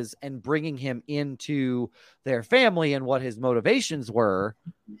was and bringing him into their family and what his motivations were.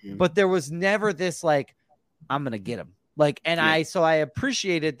 But there was never this like, I'm going to get him. Like, and I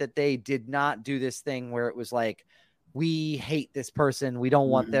appreciated that they did not do this thing where it was like, we hate this person. We don't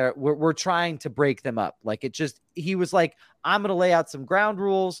want their, we're trying to break them up. Like he was like, I'm going to lay out some ground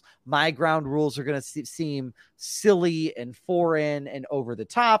rules. My ground rules are going to seem silly and foreign and over the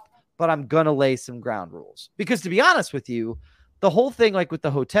top, but I'm going to lay some ground rules. Because to be honest with you, the whole thing, like with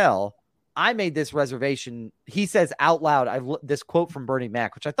the hotel, I made this reservation. He says out loud, this quote from Bernie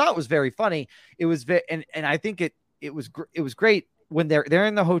Mac, which I thought was very funny. It was and I think it was great when they're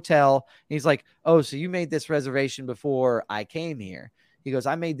in the hotel. And he's like, oh, so you made this reservation before I came here. He goes,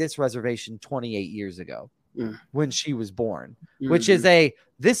 I made this reservation 28 years ago when she was born, which is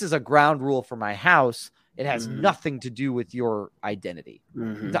this is a ground rule for my house. It has nothing to do with your identity.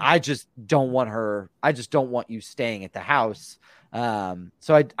 I just don't want her. I just don't want you staying at the house.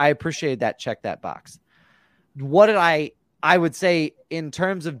 So I appreciated that. Check that box. What did I would say in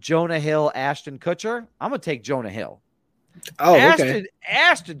terms of Jonah Hill, Ashton Kutcher, I'm going to take Jonah Hill. Oh, okay.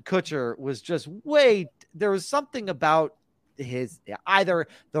 Ashton Kutcher was just there was something about either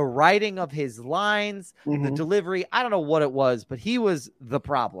the writing of his lines, the delivery. I don't know what it was, but he was the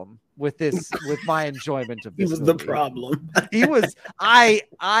problem with my enjoyment of this. He was movie. The problem. He was,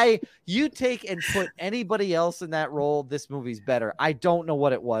 you take and put anybody else in that role, this movie's better. I don't know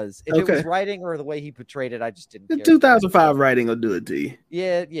what it was. If it was writing or the way he portrayed it, I just didn't care. The 2005 writing will do it to you.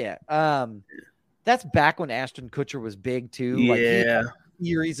 Yeah. That's back when Ashton Kutcher was big too. Yeah. Like he had a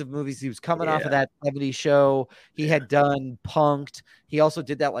series of movies. He was coming off of that 70s show. He had done Punk'd. He also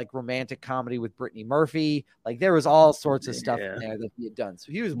did that like romantic comedy with Brittany Murphy. Like there was all sorts of stuff in there that he had done.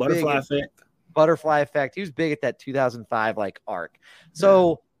 So he was Butterfly Effect. Butterfly Effect. He was big at that 2005 like arc.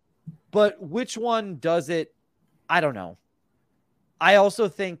 So, but which one does it? I don't know. I also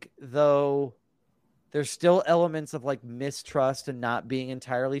think though there's still elements of like mistrust and not being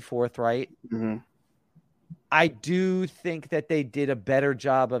entirely forthright. I do think that they did a better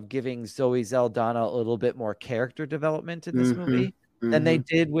job of giving Zoe Saldana a little bit more character development in this movie than they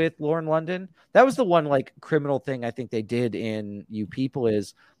did with Lauren London. That was the one like criminal thing I think they did in You People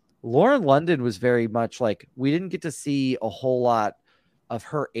is Lauren London was very much like, we didn't get to see a whole lot of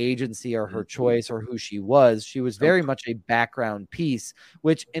her agency or her choice or who she was. She was very much a background piece,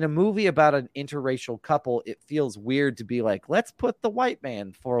 which in a movie about an interracial couple, it feels weird to be like, let's put the white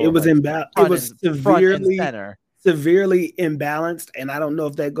man forward. It was it was severely imbalanced. And I don't know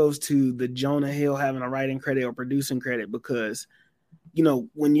if that goes to the Jonah Hill having a writing credit or producing credit, because, you know,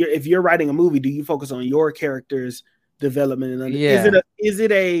 if you're writing a movie, do you focus on your character's development? And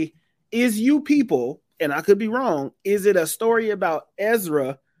is You People, and I could be wrong, is it a story about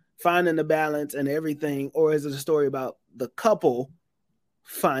Ezra finding the balance and everything, or is it a story about the couple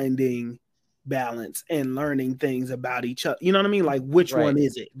finding balance and learning things about each other? You know what I mean? Like, which one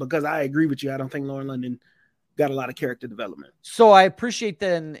is it? Because I agree with you. I don't think Lauren London got a lot of character development. So I appreciate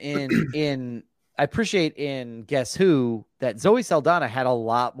then in Guess Who that Zoe Saldana had a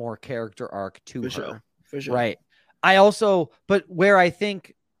lot more character arc to her. For sure. Right. I also, but where I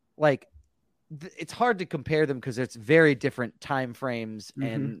think like, it's hard to compare them because it's very different time frames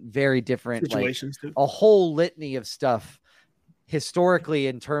and very different situations, like a whole litany of stuff historically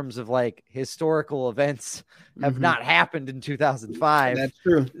in terms of like historical events have not happened in 2005. That's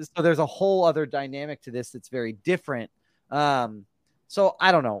true. So there's a whole other dynamic to this that's very different. So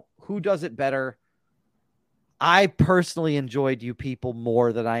I don't know who does it better. I personally enjoyed You People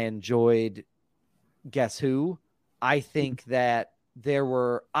more than I enjoyed Guess Who. I think that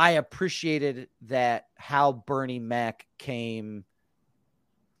I appreciated that how Bernie Mac came.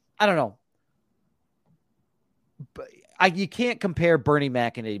 I don't know. But you can't compare Bernie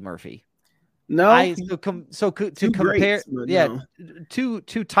Mac and Eddie Murphy. No. Compare,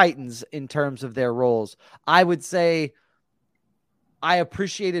 two titans in terms of their roles. I would say I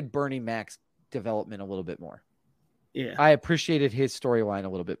appreciated Bernie Mac's development a little bit more. Yeah. I appreciated his storyline a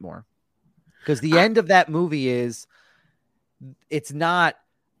little bit more. Because the end of that movie it's not,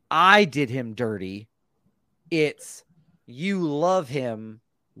 I did him dirty. It's, you love him.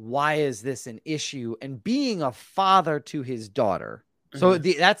 Why is this an issue? And being a father to his daughter. So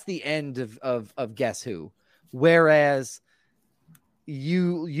that's the end of Guess Who. Whereas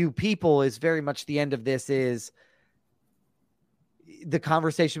You People is very much the end of this is the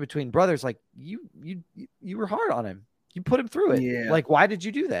conversation between brothers. Like you were hard on him. You put him through it. Yeah. Like, why did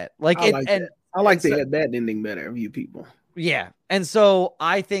you do that? I like that ending better of You People. Yeah. And so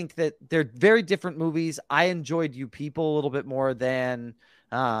I think that they're very different movies. I enjoyed You People a little bit more than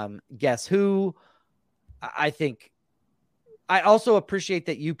Guess Who. I think I also appreciate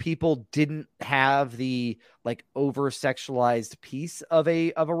that You People didn't have the like over sexualized piece of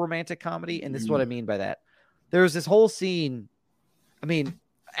a romantic comedy. And this is what I mean by that. There's this whole scene. I mean,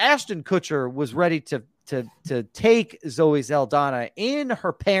 Ashton Kutcher was ready to to take Zoe Saldana in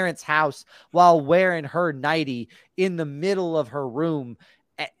her parents' house while wearing her nightie in the middle of her room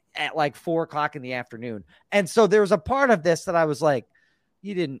at like 4:00 in the afternoon. And so there was a part of this that I was like,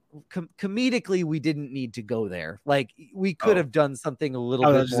 you didn't comedically, we didn't need to go there. Like we could have done something a little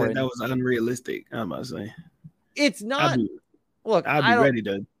bit more. That was unrealistic. I'm about to say it's not. Look, I'd be ready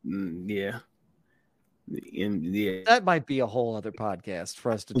to. Yeah. Yeah, that might be a whole other podcast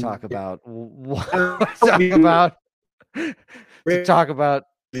for us to talk about. Talk about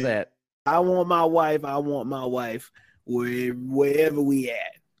that. I want my wife wherever we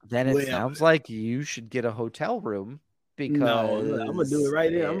at. Then it sounds like you should get a hotel room because no, I'm gonna do it right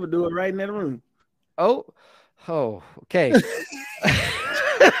there. I'm gonna do it right in that room. Oh, okay.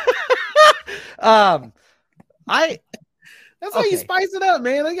 That's how you spice it up,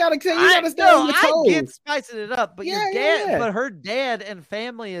 man. You gotta stay on the toes. I get spicing it up, but your dad, but her dad and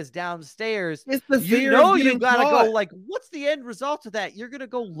family is downstairs. It's the fear you gotta go. Like, what's the end result of that? You're gonna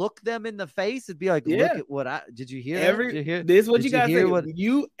go look them in the face and be like, "Look at what I did. You hear? Did you hear? This is what you gotta say.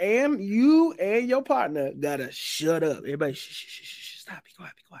 You and your partner gotta shut up. Everybody, shh, stop, be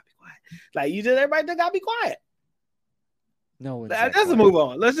quiet. Like you everybody just gotta be quiet. No, let's move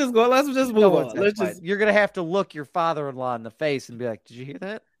on. Let's just go. Let's just move on. You're gonna have to look your father-in-law in the face and be like, "Did you hear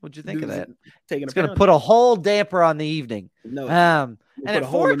that? What'd you think of that?" It's gonna put a whole damper on the evening. No, and at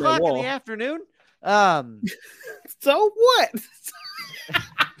 4:00 in the afternoon. So what?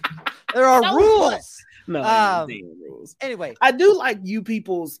 There are rules. No, rules. Anyway, I do like you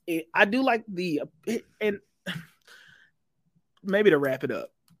people's. I do like and maybe to wrap it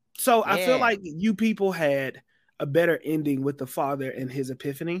up. So I feel like you people had a better ending with the father and his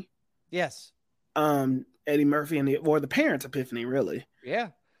epiphany. Yes. Eddie Murphy and the parents' epiphany, really. Yeah.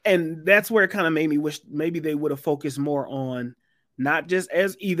 And that's where it kind of made me wish maybe they would have focused more on not just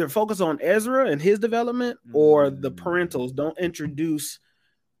either focus on Ezra and his development or the parentals. Don't introduce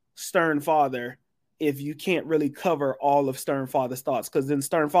Stern Father if you can't really cover all of Stern Father's thoughts. Because then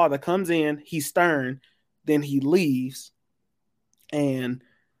Stern Father comes in, he's stern, then he leaves. And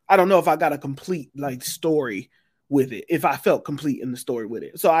I don't know if I got a complete story with it, if I felt complete in the story with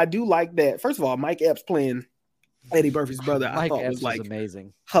it. So I do like that. First of all, Mike Epps playing Eddie Murphy's brother, I thought was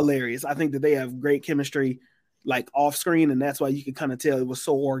amazing, hilarious. I think that they have great chemistry off screen, and that's why you could kind of tell it was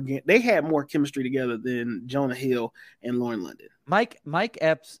so organic. They had more chemistry together than Jonah Hill and Lauren London. Mike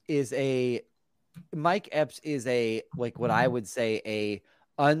Epps is a what I would say a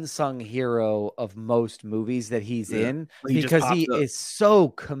unsung hero of most movies that he's in, because he is so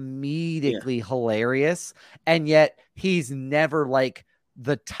comedically hilarious, and yet he's never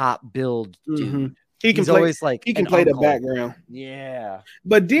the top billed dude. He can play the background. Yeah.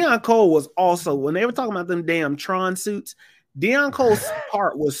 But Deon Cole was also, when they were talking about them damn Tron suits, Deon Cole's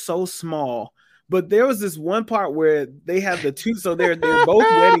part was so small. But there was this one part where they have the two, so they're both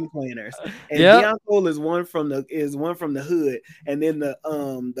wedding planners, and Deon Cole is one from the hood, and then the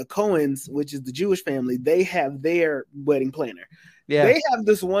Coens, which is the Jewish family, they have their wedding planner. Yeah. They have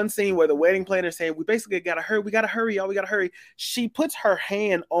this one scene where the wedding planner saying, "We basically gotta hurry. We gotta hurry, y'all. We gotta hurry." She puts her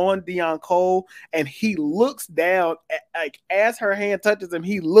hand on Deon Cole, and he looks down as her hand touches him.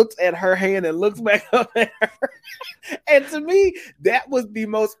 He looks at her hand and looks back up at her. And to me, that was the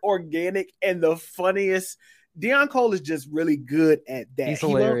most organic and the funniest. Deon Cole is just really good at that. He's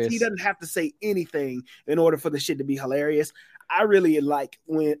hilarious. He doesn't have to say anything in order for the shit to be hilarious. I really like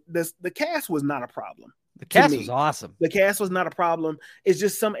when the cast was not a problem. The cast was awesome. The cast was not a problem. It's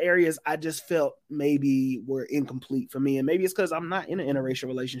just some areas I just felt maybe were incomplete for me. And maybe it's because I'm not in an interracial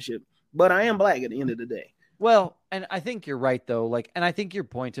relationship, but I am black at the end of the day. Well, and I think you're right, though. And I think your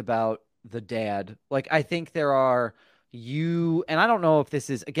point about the dad, I think there are and I don't know if this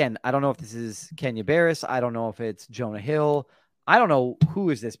is, again, I don't know if this is Kenya Barris. I don't know if it's Jonah Hill. I don't know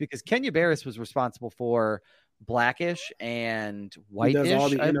who is this, because Kenya Barris was responsible for Blackish and White-ish. He does all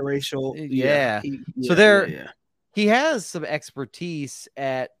the interracial. He has some expertise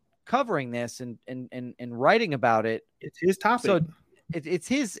at covering this and writing about it. It's his topic. So it's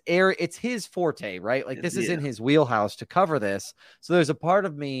his area. It's his forte, right? This is in his wheelhouse to cover this. So there's a part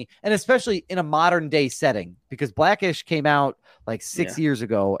of me, and especially in a modern day setting, because Blackish came out 6 years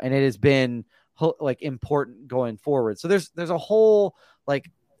ago, and it has been important going forward. So there's a whole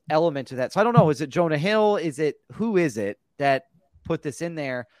element to that. So I don't know. Is it Jonah Hill? Who is it that put this in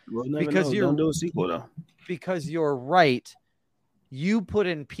there? Because you don't do a sequel though. Because you're right. You put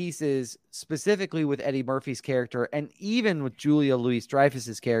in pieces specifically with Eddie Murphy's character, and even with Julia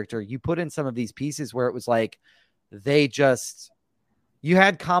Louis-Dreyfus's character, you put in some of these pieces where it was they just You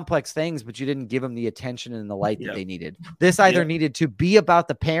had complex things, but you didn't give them the attention and the light that they needed. This either needed to be about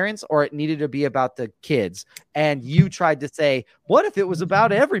the parents or it needed to be about the kids. And you tried to say, what if it was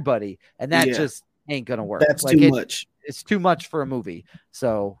about everybody? And that just ain't going to work. That's too much. It's too much for a movie.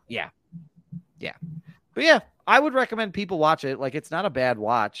 So, yeah. But, yeah, I would recommend people watch it. Like, it's not a bad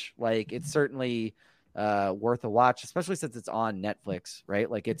watch. Like, it's certainly worth a watch, especially since it's on Netflix, right?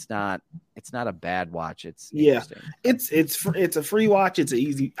 Like, it's not a bad watch. It's it's a free watch. It's an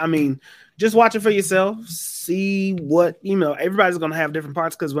easy. I mean, just watch it for yourself. See what everybody's gonna have different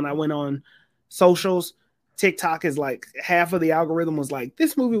parts. Because when I went on socials, TikTok is like half of the algorithm was like,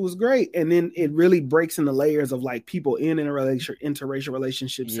 this movie was great, and then it really breaks into layers of like people in interracial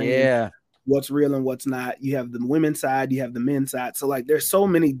relationships saying what's real and what's not. You have the women's side, you have the men's side. So like there's so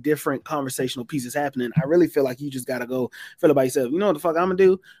many different conversational pieces happening. I really feel like you just gotta go feel it by yourself. You know what the fuck I'm gonna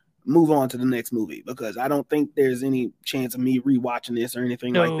do? Move on to the next movie, because I don't think there's any chance of me rewatching this or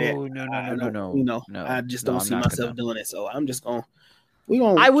anything like that. No. I just don't see myself doing it. So I'm just gonna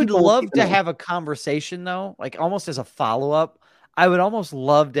I would love to have a conversation though, like almost as a follow-up. I would almost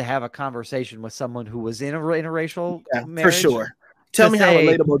love to have a conversation with someone who was in a interracial marriage. For sure. Tell me how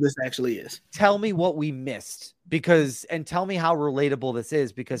relatable this actually is. Tell me what we missed, and tell me how relatable this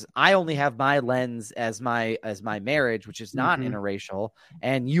is, because I only have my lens as my marriage, which is not interracial,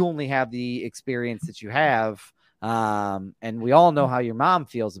 and you only have the experience that you have. And we all know how your mom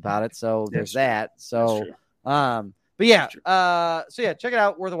feels about it. So there's that. So, but yeah. So yeah, check it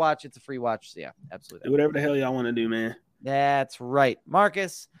out. Worth a watch. It's a free watch. So yeah, absolutely. Do whatever the hell y'all want to do, man. That's right.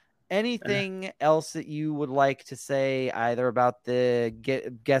 Marcus, anything else that you would like to say either about the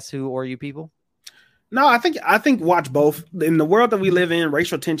Guess Who or You People? No, I think watch both. In the world that we live in,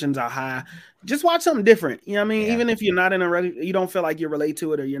 racial tensions are high. Just watch something different. You know what I mean? Even if you're not you don't feel like you relate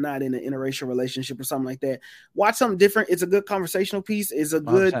to it, or you're not in an interracial relationship or something like that, watch something different. It's a good conversational piece. It's a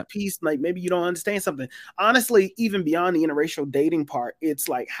good 100%. Piece. Like maybe you don't understand something. Honestly, even beyond the interracial dating part, it's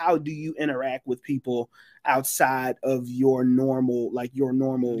like, how do you interact with people outside of your normal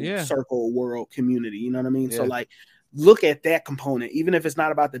circle, world, community? You know what I mean? Yeah. So like, look at that component. Even if it's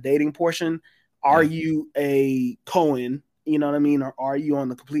not about the dating portion, are you a Cohen? You know what I mean? Or are you on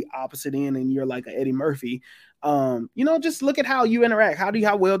the complete opposite end and you're like an Eddie Murphy? Just look at how you interact.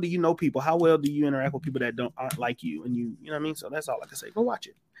 How well do you know people? How well do you interact with people that aren't like you? And you know what I mean? So that's all I can say. Go watch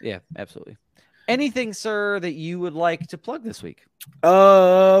it. Yeah, absolutely. Anything, sir, that you would like to plug this week?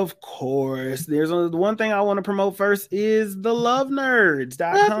 Of course. There's one thing I want to promote first is the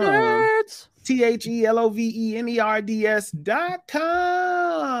lovenerds.com. Nerds.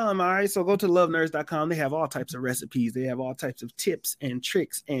 TheLoveNerds.com. All right, so go to lovenerds.com. They have all types of recipes. They have all types of tips and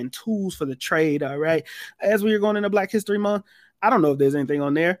tricks and tools for the trade. All right, as we are going into Black History Month, I don't know if there's anything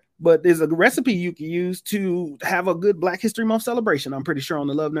on there, but there's a recipe you can use to have a good Black History Month celebration. I'm pretty sure on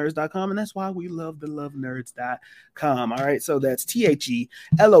the lovenerds.com, and that's why we love the lovenerds.com. All right, so that's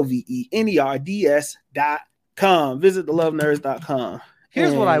TheLoveNerds.com. Visit the lovenerds.com.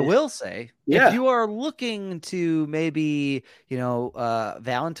 Here's what I will say. Yeah. If you are looking to maybe,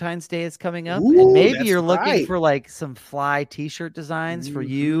 Valentine's Day is coming up, and maybe you're looking for like some fly t-shirt designs for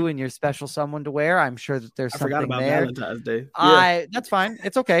you and your special someone to wear, I'm sure that there's something about there. Valentine's Day. That's fine.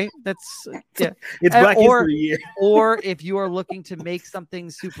 It's okay. It's Black History Year. Or if you are looking to make something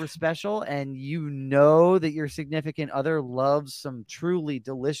super special and you know that your significant other loves some truly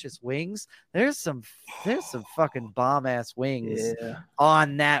delicious wings, there's some fucking bomb ass wings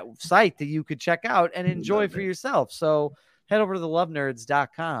on that site that you could check out and enjoy for yourself. So head over to the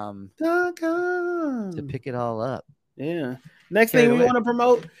lovenerds.com to pick it all up. Yeah. Next thing we want to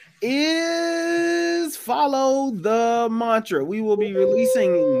promote is follow the mantra. We will be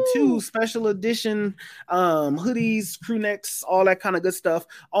releasing 2 special edition hoodies, crew necks, all that kind of good stuff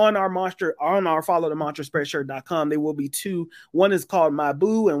on our follow the mantra spreadshirt.com. There will be 2. One is called My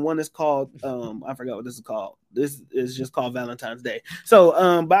Boo and one is called I forgot what this is called. This is just called Valentine's Day.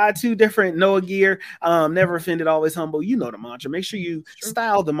 So buy 2 different Noah gear. Never offended, always humble. You know the mantra. Make sure you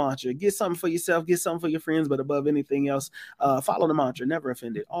style the mantra. Get something for yourself. Get something for your friends. But above anything else, follow the mantra. Never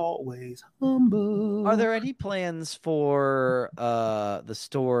offended, always humble. Are there any plans for the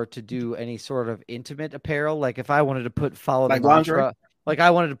store to do any sort of intimate apparel? Like if I wanted to put follow the mantra, like I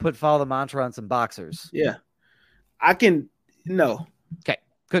wanted to put follow the mantra on some boxers. Yeah, I can. No. Okay.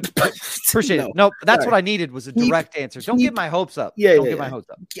 Good. Appreciate it. No, that's what I needed was a direct answer. Don't get my hopes up. Don't get my hopes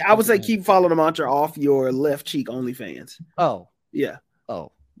up. I would say keep follow the mantra off your left cheek OnlyFans. Oh. Yeah.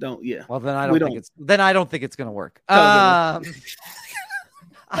 Oh. Don't. Yeah. Well, then I don't think it's going to work. I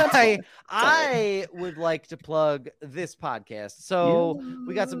I would like to plug this podcast. So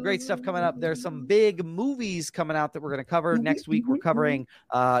we got some great stuff coming up. There's some big movies coming out that we're going to cover. Next week, we're covering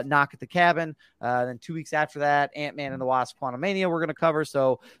Knock at the Cabin. Then 2 weeks after that, Ant-Man and the Wasp: Quantumania we're going to cover.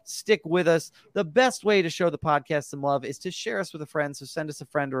 So stick with us. The best way to show the podcast some love is to share us with a friend. So send us a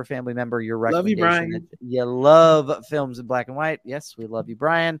friend or a family member your recommendation. Love you, Brian. You love films in black and white. Yes, we love you,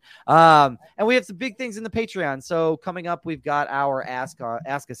 Brian. And we have some big things in the Patreon. So coming up, we've got our Ask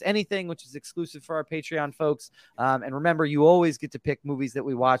Us Anything, which is exclusive for our Patreon folks. And remember, you always get to pick movies that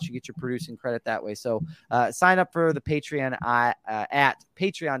we watch. You get your producing credit that way. So sign up for the Patreon at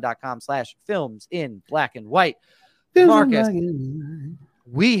patreon.com/films in black and white. Marcus,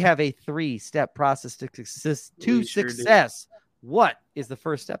 we have a 3-step process to success. What is the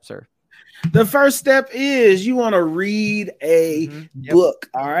first step, sir? The first step is you want to read a book.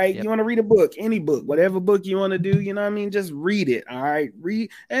 All right. You want to read a book, any book, whatever book you want to do. You know what I mean? Just read it. All right.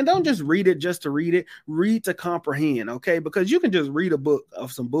 Read, and don't just read it just to read it. Read to comprehend. Okay. Because you can just read a book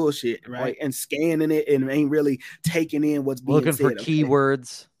of some bullshit, right? And scanning it and ain't really taking in what's being looking said, for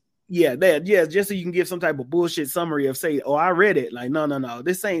keywords. Yeah, just so you can give some type of bullshit summary of say, oh, I read it. Like, no.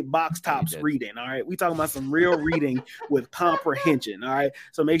 This ain't box tops reading. All right. We talking about some real reading with comprehension. All right.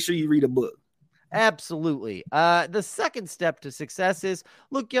 So make sure you read a book. Absolutely. The second step to success is,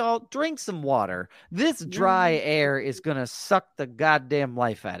 look, y'all, drink some water. This dry air is going to suck the goddamn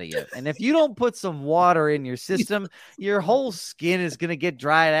life out of you. And if you don't put some water in your system, your whole skin is going to get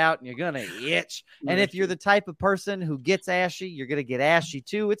dried out and you're going to itch. And if you're the type of person who gets ashy, you're going to get ashy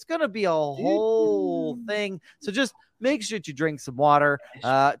too. It's going to be a whole thing. So just make sure that you drink some water.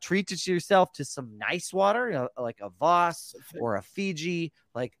 Treat yourself to some nice water, like a Voss or a Fiji.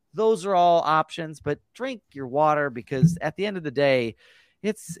 Like, those are all options, but drink your water because at the end of the day,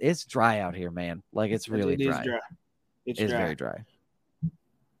 it's dry out here, man. Like, it's really dry. It's very dry.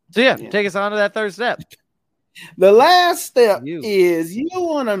 So take us on to that third step. The last step is you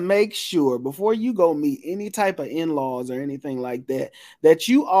want to make sure before you go meet any type of in-laws or anything like that, that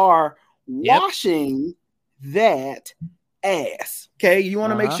you are washing that ass. Okay, you want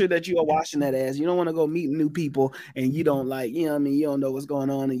to make sure that you are washing that ass. You don't want to go meet new people and you don't you don't know what's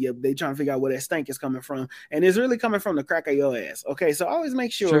going on and they trying to figure out where that stank is coming from, and it's really coming from the crack of your ass. Okay, so always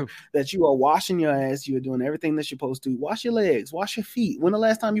make sure that you are washing your ass. You are doing everything that you're supposed to. Wash your legs, wash your feet. When the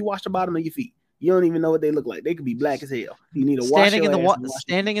last time you washed the bottom of your feet? You don't even know what they look like. They could be black as hell. You need to standing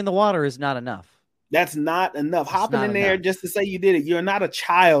in the water is not enough. That's not enough. Hopping in there just to say you did it. You're not a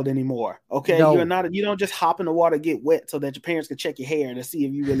child anymore. Okay. No. You don't just hop in the water, get wet so that your parents can check your hair to see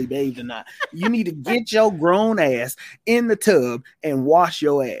if you really bathed or not. You need to get your grown ass in the tub and wash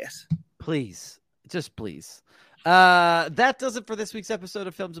your ass. Please. Just please. That does it for this week's episode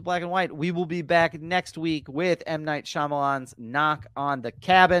of Films in Black and White. We will be back next week with M. Night Shyamalan's Knock on the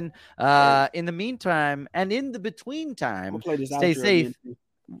Cabin. In the meantime, and in the between time, stay safe.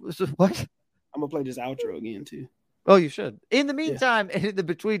 What? I'm going to play this outro again, too. Oh, you should. In the meantime, and in the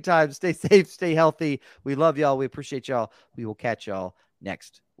between time, stay safe, stay healthy. We love y'all. We appreciate y'all. We will catch y'all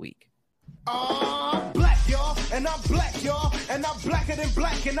next week. Black, y'all, and I'm black, y'all, and I'm blacker than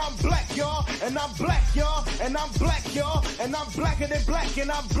black, and I'm black, y'all, and I'm black, y'all, and I'm black, y'all, and I'm blacker than black, and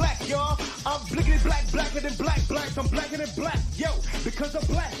I'm black, y'all. I'm blickety black, blacker than black, I'm blacker than black, yo, because I'm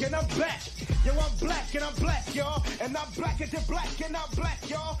black and I'm black. Yo, I'm black and I'm black, y'all, and I'm blacker than black, and I'm black,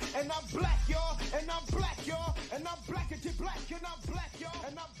 y'all, and I'm black, y'all, and I'm black.